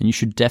 then you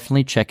should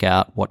definitely check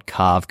out what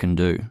Carve can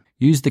do.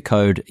 Use the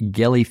code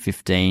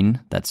GELLIE15,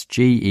 that's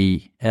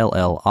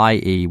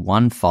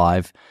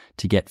GELLIE15,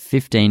 to get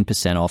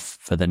 15% off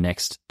for the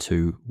next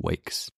 2 weeks.